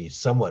wanted it to be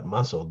somewhat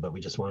muscled, but we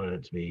just wanted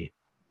it to be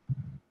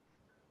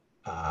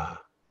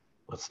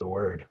what's the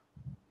word?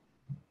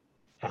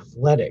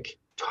 Athletic,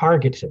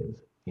 targeted,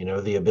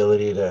 the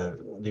ability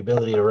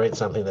to write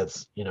something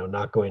that's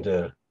not going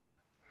to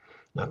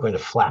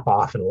flap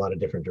off in a lot of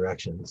different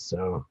directions.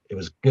 So it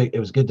was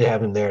good to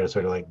have him there to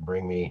sort of like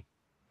bring me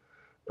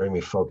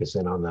focus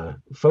in on the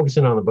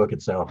book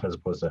itself, as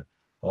opposed to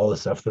all the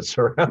stuff that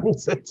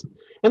surrounds it.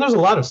 And there's a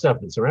lot of stuff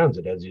that surrounds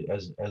it, as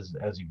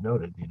you've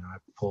noted.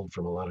 I've pulled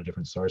from a lot of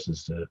different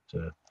sources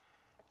to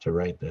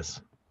write this.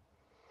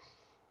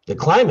 The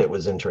climate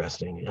was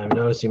interesting. I've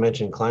noticed you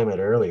mentioned climate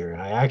earlier.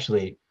 I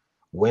actually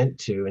went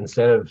to,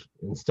 instead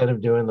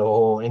of doing the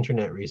whole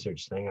internet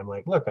research thing, I'm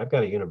like, look, I've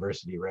got a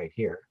university right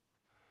here.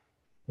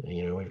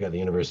 We've got the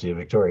University of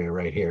Victoria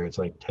right here. It's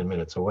like 10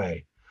 minutes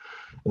away.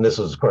 And this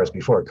was, of course,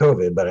 before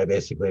COVID, but I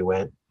basically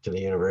went to the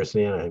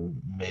university and I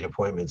made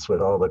appointments with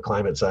all the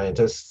climate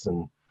scientists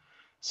and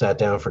sat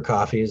down for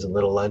coffees and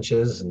little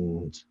lunches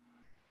and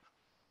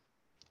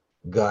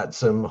got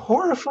some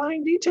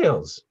horrifying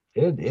details.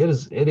 It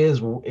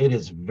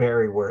is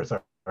very worth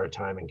our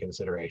time and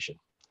consideration,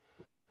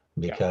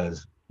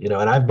 because and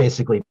I've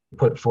basically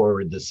put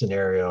forward the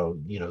scenario,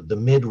 the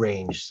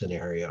mid-range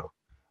scenario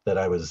that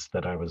I was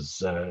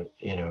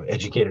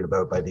educated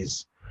about by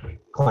these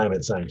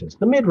climate scientists.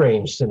 The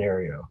mid-range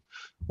scenario,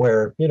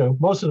 where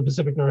most of the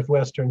Pacific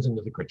Northwest turns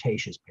into the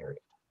Cretaceous period.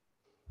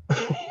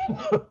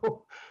 The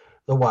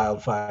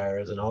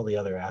wildfires and all the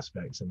other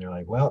aspects, and they're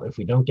like, well, if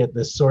we don't get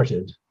this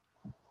sorted,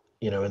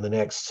 in the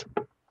next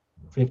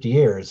 50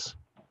 years,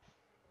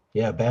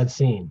 bad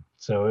scene.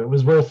 So it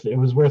was worth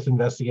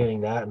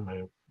investigating that,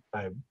 and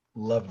I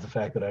loved the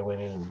fact that I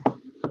went in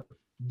and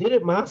did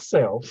it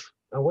myself.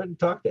 I went and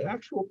talked to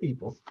actual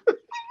people.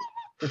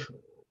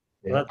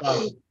 That's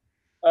awesome.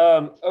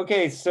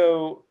 Okay,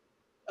 so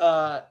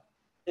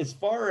as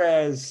far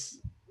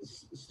as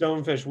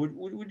Stonefish,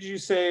 would you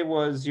say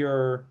was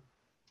your?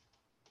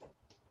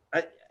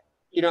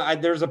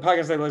 There's a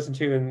podcast I listen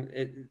to,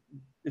 and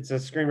it's a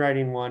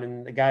screenwriting one,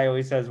 and the guy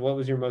always says, "What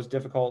was your most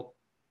difficult?"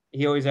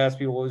 He always asks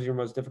people, "What was your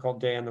most difficult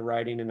day on the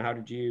writing, and how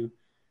did you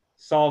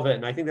solve it?"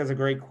 And I think that's a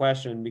great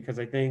question, because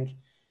I think,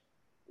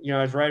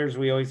 as writers,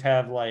 we always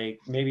have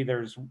maybe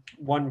there's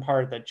one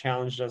part that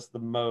challenged us the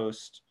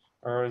most,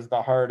 or is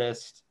the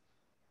hardest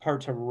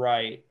part to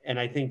write? And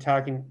I think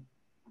talking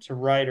to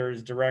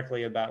writers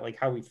directly about like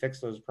how we fix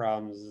those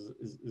problems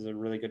is a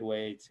really good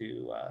way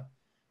to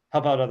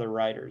help out other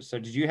writers. So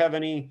did you have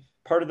any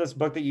part of this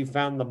book that you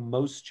found the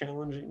most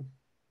challenging?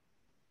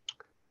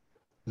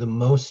 The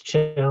most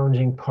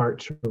challenging part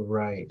to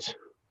write.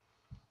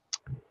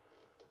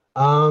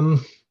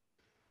 Um,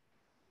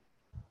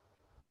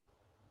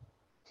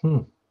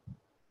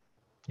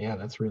 Yeah,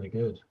 that's really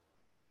good.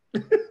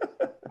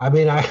 I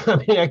mean,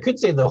 I could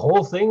say the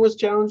whole thing was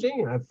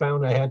challenging. I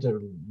found I had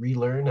to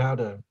relearn how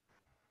to,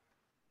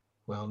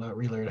 well, not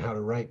relearn how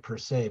to write per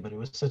se, but it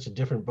was such a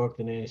different book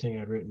than anything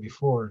I'd written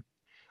before.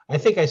 I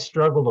think I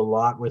struggled a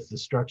lot with the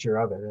structure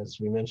of it, as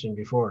we mentioned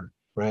before,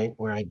 right?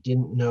 Where I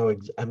didn't know,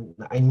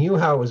 I knew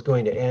how it was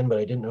going to end, but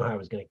I didn't know how I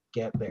was going to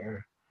get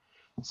there.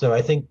 So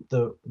I think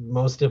the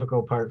most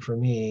difficult part for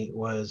me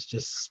was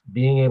just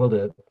being able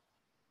to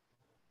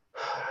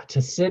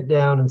sit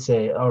down and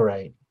say, all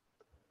right,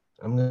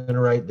 I'm going to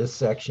write this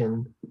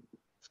section.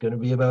 It's going to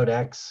be about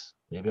X.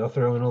 Maybe I'll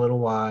throw in a little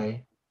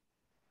Y,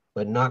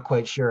 but not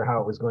quite sure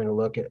how it was going to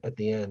look at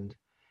the end,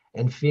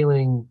 and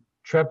feeling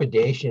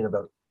trepidation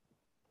about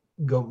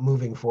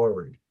moving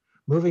forward.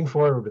 Moving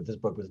forward with this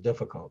book was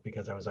difficult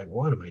because I was like,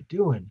 what am I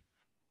doing?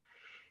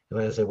 And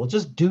I said, well,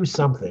 just do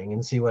something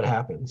and see what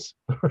happens,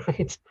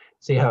 right?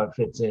 See how it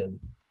fits in.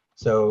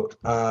 So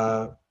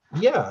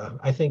yeah,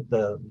 I think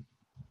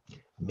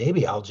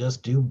maybe I'll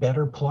just do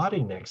better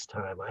plotting next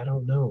time. I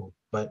don't know.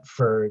 But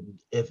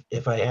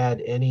if I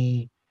had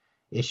any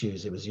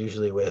issues, it was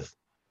usually with,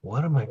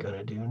 what am I going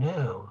to do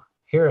now?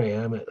 Here I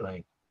am at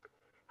like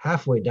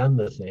halfway done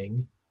the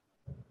thing.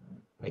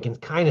 I can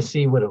kind of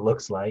see what it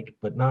looks like,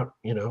 but not,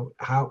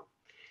 how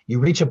you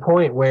reach a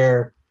point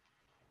where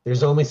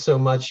there's only so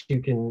much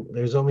you can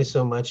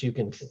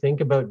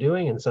think about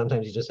doing, and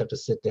sometimes you just have to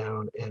sit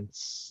down and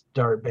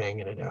start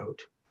banging it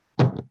out.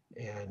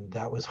 And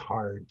that was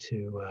hard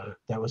to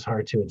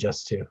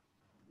adjust to.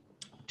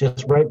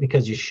 Just write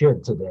because you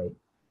should today,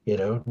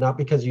 not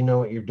because you know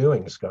what you're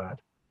doing,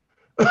 Scott,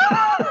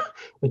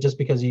 but just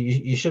because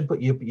you should put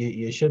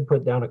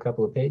down a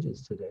couple of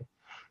pages today.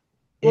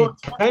 Well,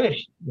 Go ahead.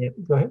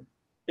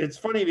 It's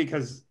funny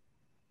because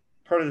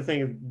part of the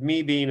thing of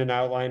me being an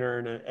outliner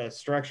and a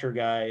structure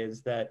guy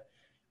is that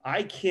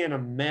I can't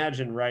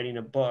imagine writing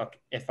a book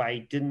if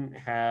I didn't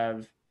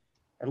have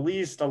at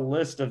least a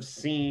list of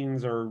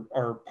scenes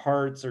or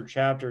parts or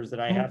chapters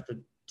that I have to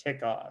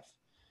tick off.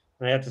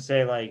 And I have to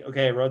say, like,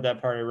 okay, I wrote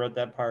that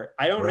part.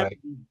 I don't have to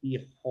be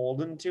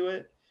beholden to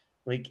it.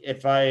 Like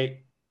if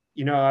I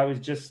was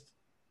just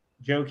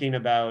joking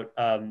about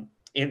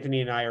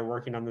Anthony and I are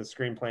working on the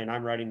screenplay and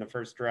I'm writing the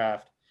first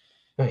draft.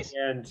 Nice.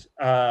 And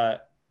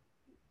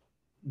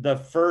the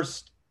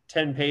first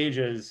 10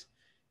 pages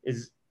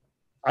is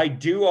I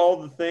do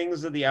all the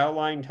things that the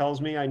outline tells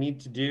me I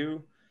need to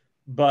do,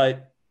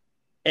 but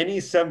any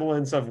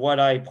semblance of what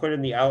I put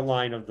in the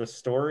outline of the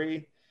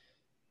story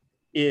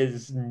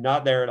is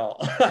not there at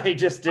all. I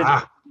just did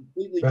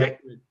completely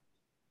different.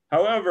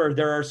 However,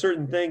 there are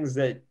certain things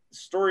that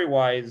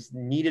story-wise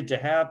needed to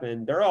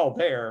happen. They're all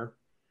there,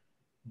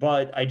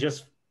 but I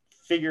just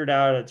figured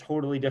out a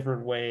totally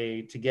different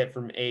way to get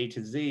from A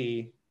to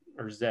Z,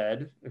 or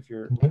Z, if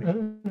you're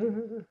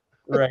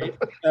right.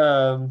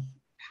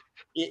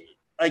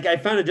 I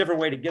found a different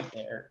way to get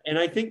there. And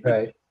I think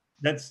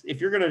that's, if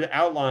you're going to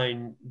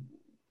outline,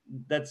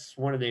 that's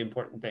one of the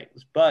important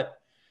things. But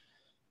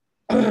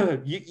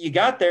you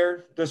got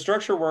there. The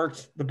structure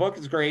worked. The book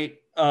is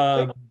great.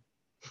 Yeah,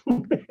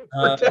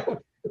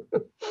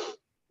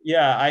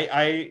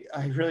 I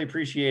really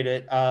appreciate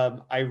it.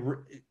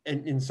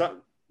 And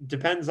some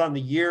depends on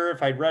the year.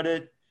 If I read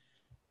it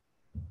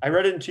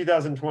in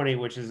 2020,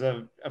 which is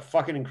a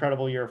fucking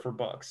incredible year for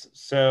books.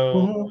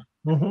 So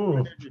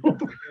might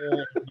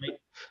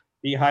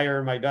be higher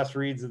in my best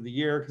reads of the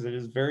year because it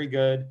is very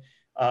good.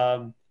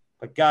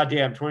 But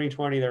goddamn,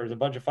 2020, there was a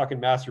bunch of fucking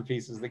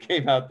masterpieces that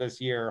came out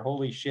this year.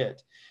 Holy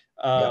shit.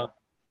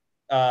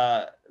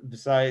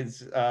 Besides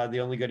The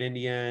Only Good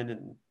Indian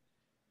and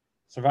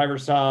Survivor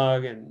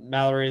Song and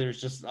Mallory,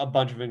 there's just a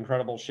bunch of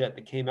incredible shit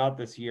that came out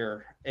this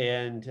year.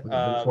 And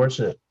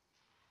unfortunate.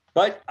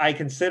 But I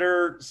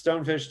consider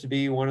Stonefish to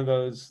be one of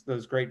those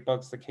great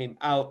books that came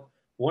out.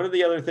 One of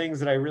the other things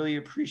that I really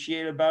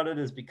appreciate about it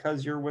is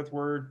because you're with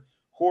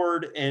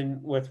Horde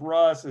and with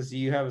Russ, is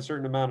you have a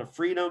certain amount of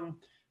freedom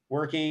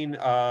working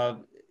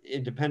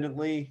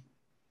independently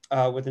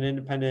with an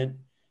independent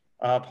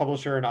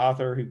publisher and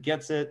author who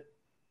gets it.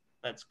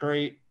 That's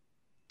great.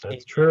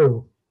 That's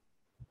true.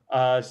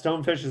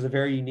 Stonefish is a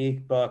very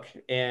unique book,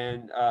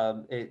 and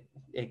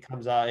it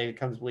comes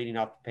bleeding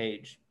off the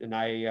page, and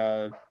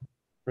I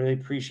really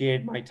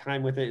appreciate my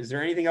time with it. Is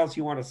there anything else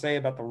you want to say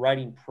about the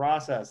writing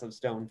process of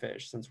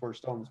Stonefish, since we're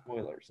still in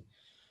spoilers?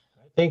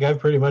 I think I've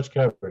pretty much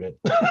covered it.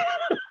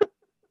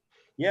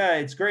 Yeah,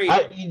 it's great.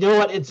 You know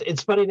what?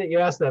 It's funny that you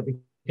asked that,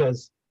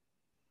 because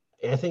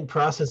I think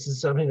process is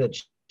something that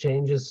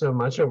changes so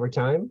much over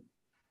time.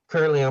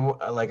 Currently,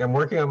 I'm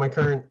working on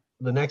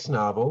the next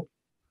novel,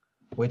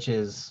 which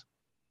is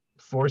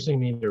forcing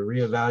me to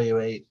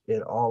reevaluate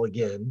it all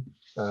again,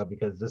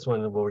 because this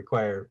one will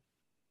require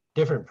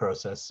different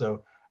process.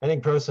 So I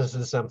think process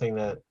is something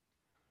that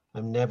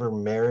I'm never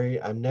married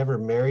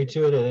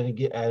to it at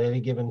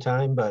any given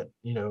time, but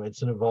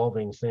it's an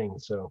evolving thing.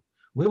 So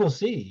we will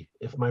see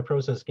if my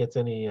process gets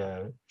any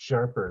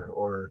sharper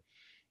or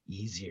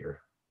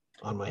easier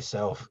on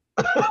myself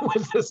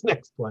with this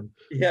next one.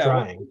 Yeah,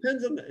 well, Trying.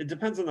 it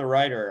depends on the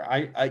writer.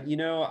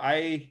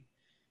 I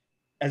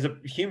as a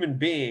human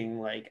being,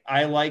 like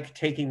I like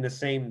taking the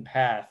same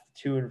path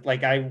to,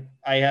 like I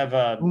have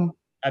I'm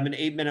an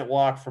 8-minute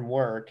walk from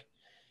work,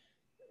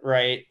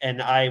 right?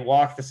 And I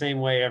walk the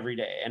same way every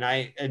day, and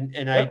I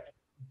Yep.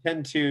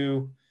 tend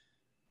to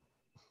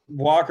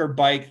walk or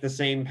bike the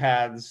same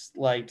paths,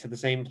 like to the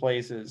same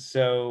places.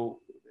 So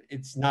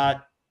it's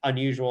not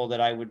unusual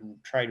that I would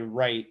try to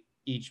write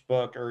each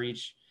book or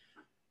each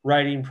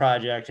writing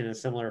project in a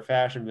similar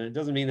fashion, but it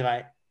doesn't mean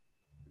that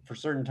for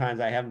certain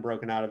times I haven't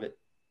broken out of it.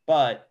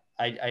 But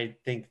I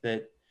think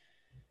that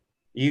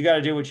you got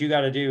to do what you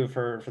got to do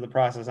for the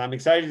process. I'm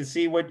excited to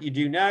see what you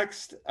do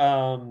next.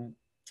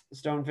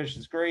 Stonefish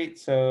is great.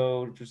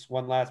 So just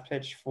one last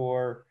pitch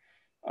for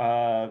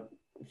the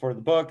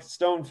book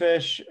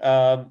Stonefish.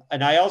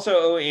 And I also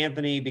owe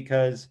Anthony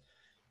because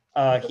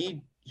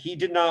he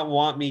did not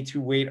want me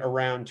to wait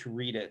around to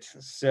read it.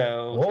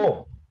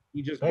 So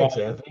he just Thanks,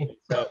 bought it. Anthony.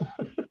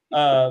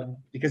 So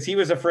because he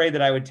was afraid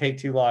that I would take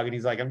too long, and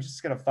he's like, I'm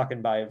just gonna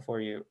fucking buy it for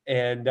you.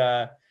 And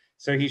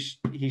so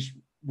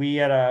we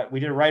did a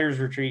writer's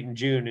retreat in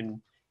June,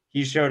 and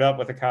he showed up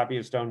with a copy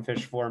of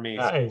Stonefish for me.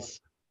 Nice.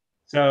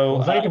 So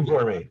Well, thank him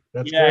for me.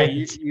 That's yeah,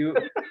 great. you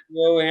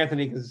owe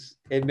Anthony, because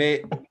it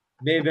may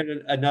have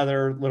been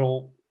another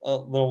little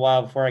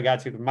while before I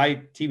got to.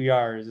 My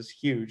TBR is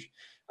huge,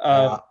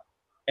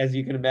 as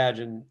you can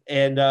imagine.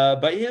 And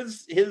but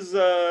his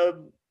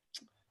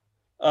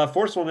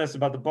forcefulness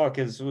about the book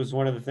was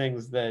one of the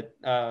things that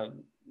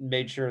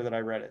made sure that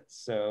I read it.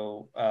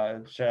 So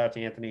shout out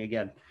to Anthony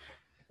again.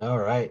 All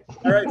right.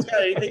 All right,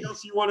 Scott, anything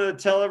else you want to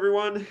tell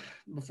everyone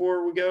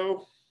before we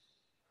go?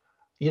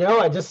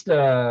 I just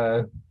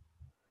I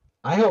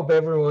hope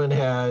everyone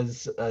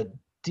has a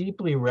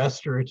deeply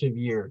restorative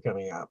year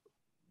coming up.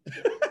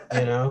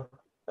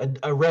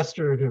 A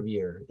restorative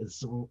year.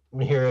 It's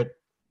here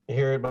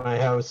at my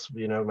house,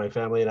 my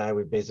family and I,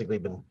 we've basically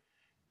been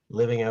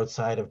living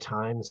outside of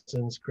time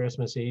since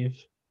Christmas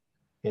Eve.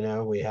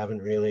 We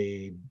haven't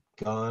really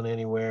gone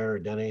anywhere or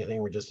done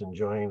anything. We're just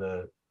enjoying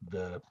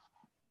the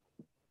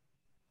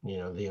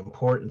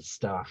important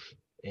stuff.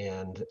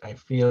 And I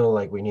feel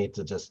like we need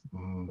to just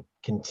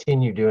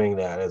continue doing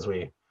that as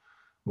we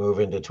move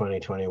into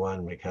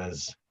 2021,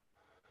 because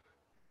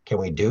can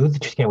we do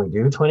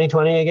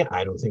 2020 again?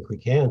 I don't think we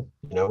can.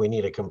 We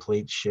need a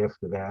complete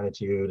shift of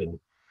attitude and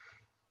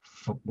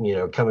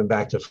coming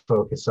back to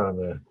focus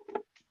on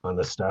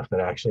the stuff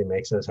that actually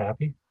makes us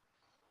happy.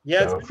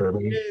 Yeah. So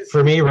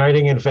for me,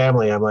 writing and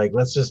family, I'm like,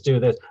 let's just do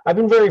this. I've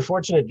been very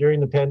fortunate during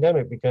the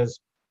pandemic because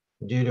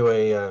due to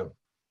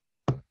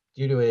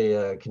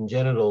a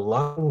congenital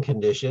lung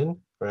condition,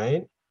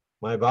 right?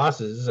 My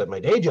bosses at my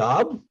day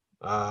job,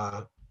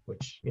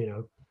 which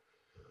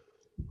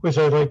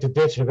I'd like to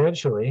ditch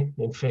eventually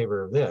in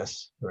favor of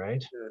this,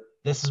 right? Sure.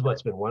 This is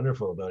what's been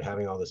wonderful about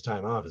having all this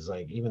time off, is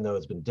like, even though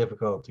it's been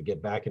difficult to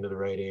get back into the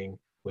writing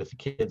with the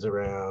kids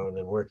around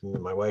and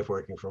my wife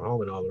working from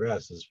home and all the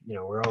rest, is,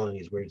 we're all in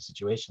these weird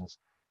situations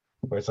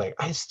where it's like,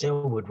 I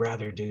still would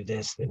rather do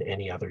this than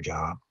any other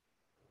job.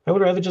 I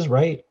would rather just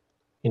write,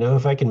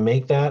 if I can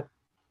make that.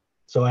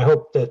 So I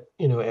hope that,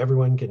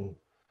 everyone can,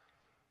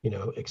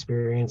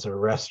 experience a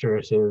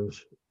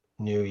restorative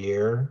new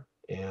year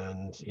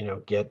and,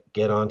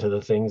 get onto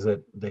the things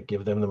that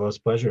give them the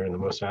most pleasure and the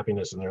most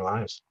happiness in their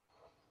lives.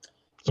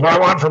 It's what I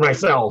want for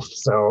myself.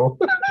 So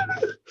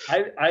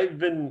I've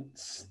been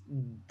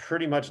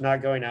pretty much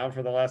not going out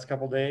for the last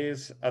couple of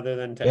days other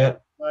than to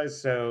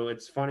exercise. So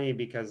it's funny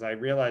because I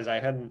realized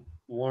I hadn't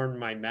worn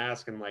my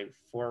mask in like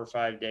 4 or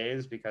 5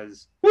 days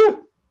because I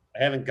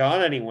haven't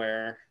gone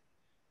anywhere.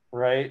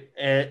 Right.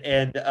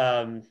 And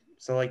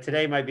so like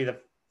today might be the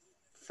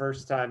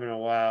first time in a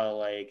while,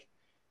 like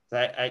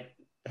I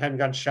haven't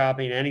gone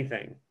shopping,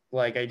 anything.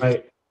 Like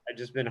I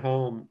just been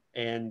home,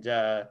 and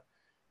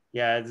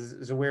yeah,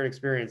 it's a weird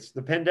experience.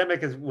 The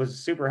pandemic was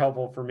super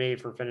helpful for me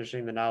for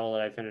finishing the novel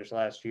that I finished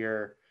last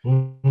year.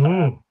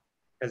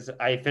 Because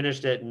I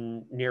finished it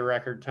in near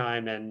record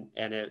time, and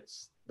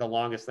it's the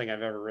longest thing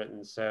I've ever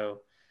written.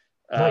 So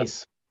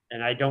nice.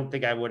 And I don't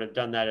think I would have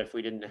done that if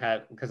we didn't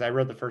have, because I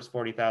wrote the first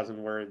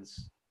 40,000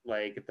 words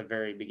like at the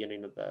very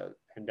beginning of the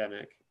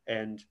pandemic.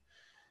 And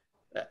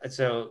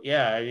so,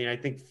 yeah, I mean, I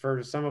think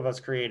for some of us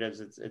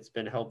creatives, it's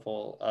been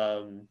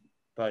helpful.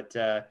 But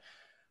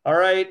all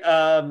right,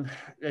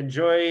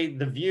 enjoy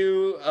the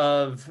view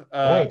of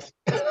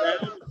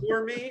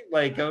for me.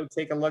 Like, go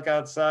take a look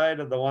outside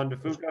of the Juan de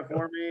Fuca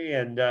for me.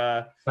 And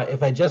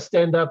if I just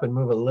stand up and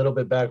move a little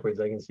bit backwards,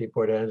 I can see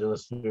Port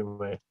Angeles through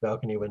my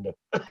balcony window.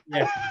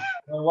 Yeah,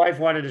 my wife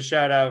wanted to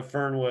shout out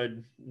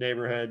Fernwood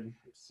neighborhood.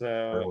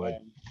 So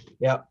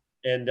yeah.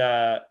 And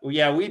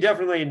yeah, we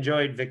definitely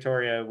enjoyed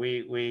Victoria.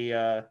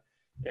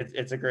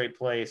 It's a great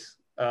place.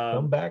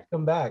 Come back,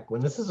 come back.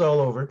 When this is all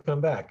over,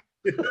 come back.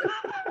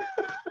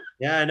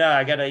 Yeah, I know.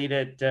 I gotta eat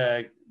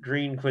at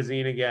Green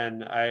Cuisine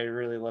again. I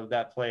really love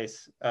that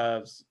place.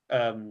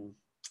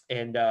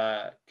 And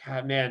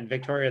God, man,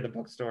 Victoria, the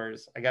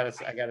bookstores. I gotta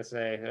say, at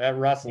I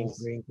think Russell's.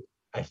 green,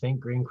 I think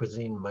Green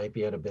Cuisine might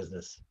be out of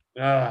business.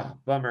 Ah,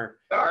 bummer.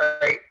 All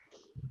right.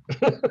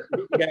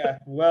 Yeah,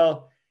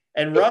 well,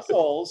 and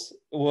Russell's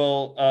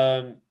will.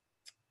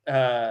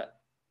 Uh,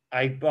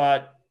 I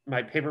bought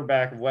my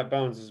paperback of Wet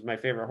Bones, is my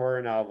favorite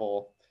horror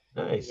novel,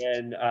 Nice.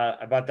 and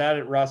I bought that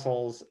at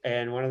Russell's.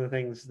 And one of the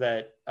things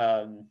that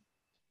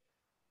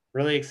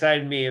really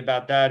excited me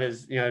about that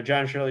is,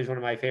 John Shirley's one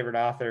of my favorite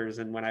authors,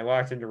 and when I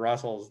walked into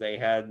Russell's, they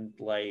had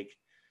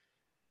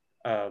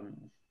um,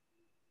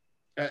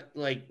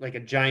 like a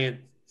giant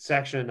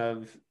section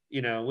of,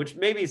 which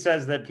maybe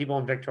says that people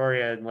in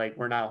Victoria and like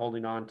we're not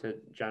holding on to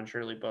John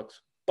Shirley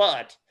books,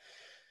 but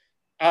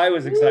I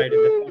was excited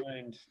to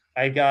find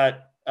I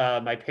got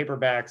my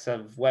paperbacks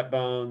of Wet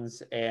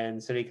Bones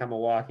and City Come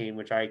Walking,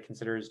 which I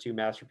consider as two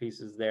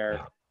masterpieces there.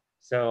 Yeah.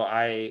 So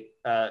I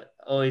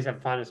always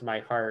have fondness in my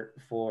heart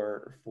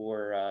for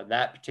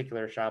that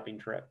particular shopping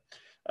trip.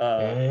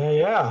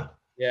 Yeah.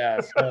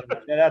 Yeah, so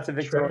that's a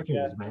Victoria.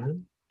 Treasures,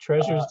 man.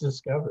 Treasures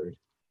discovered.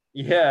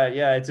 Yeah,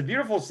 it's a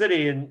beautiful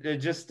city, and it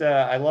just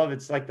I love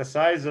it's like the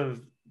size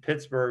of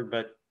Pittsburgh,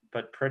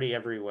 but pretty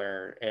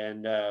everywhere,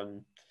 and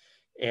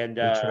We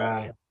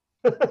try.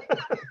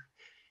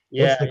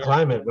 yeah, It's the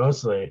climate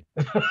mostly.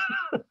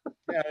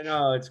 yeah,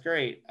 no, it's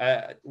great.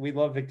 We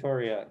love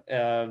Victoria,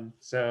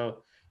 so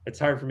it's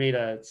hard for me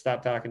to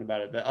stop talking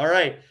about it. But all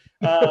right,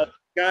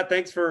 Scott,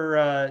 thanks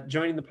for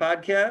joining the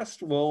podcast.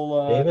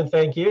 David,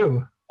 thank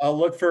you. I'll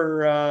look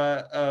for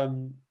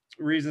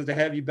reasons to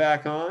have you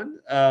back on.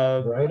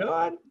 Right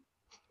on.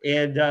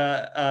 And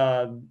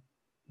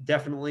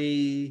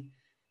definitely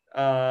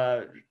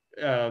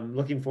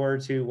looking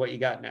forward to what you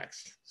got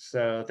next.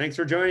 So thanks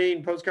for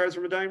joining Postcards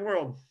from a Dying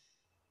World.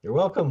 You're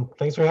welcome.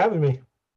 Thanks for having me.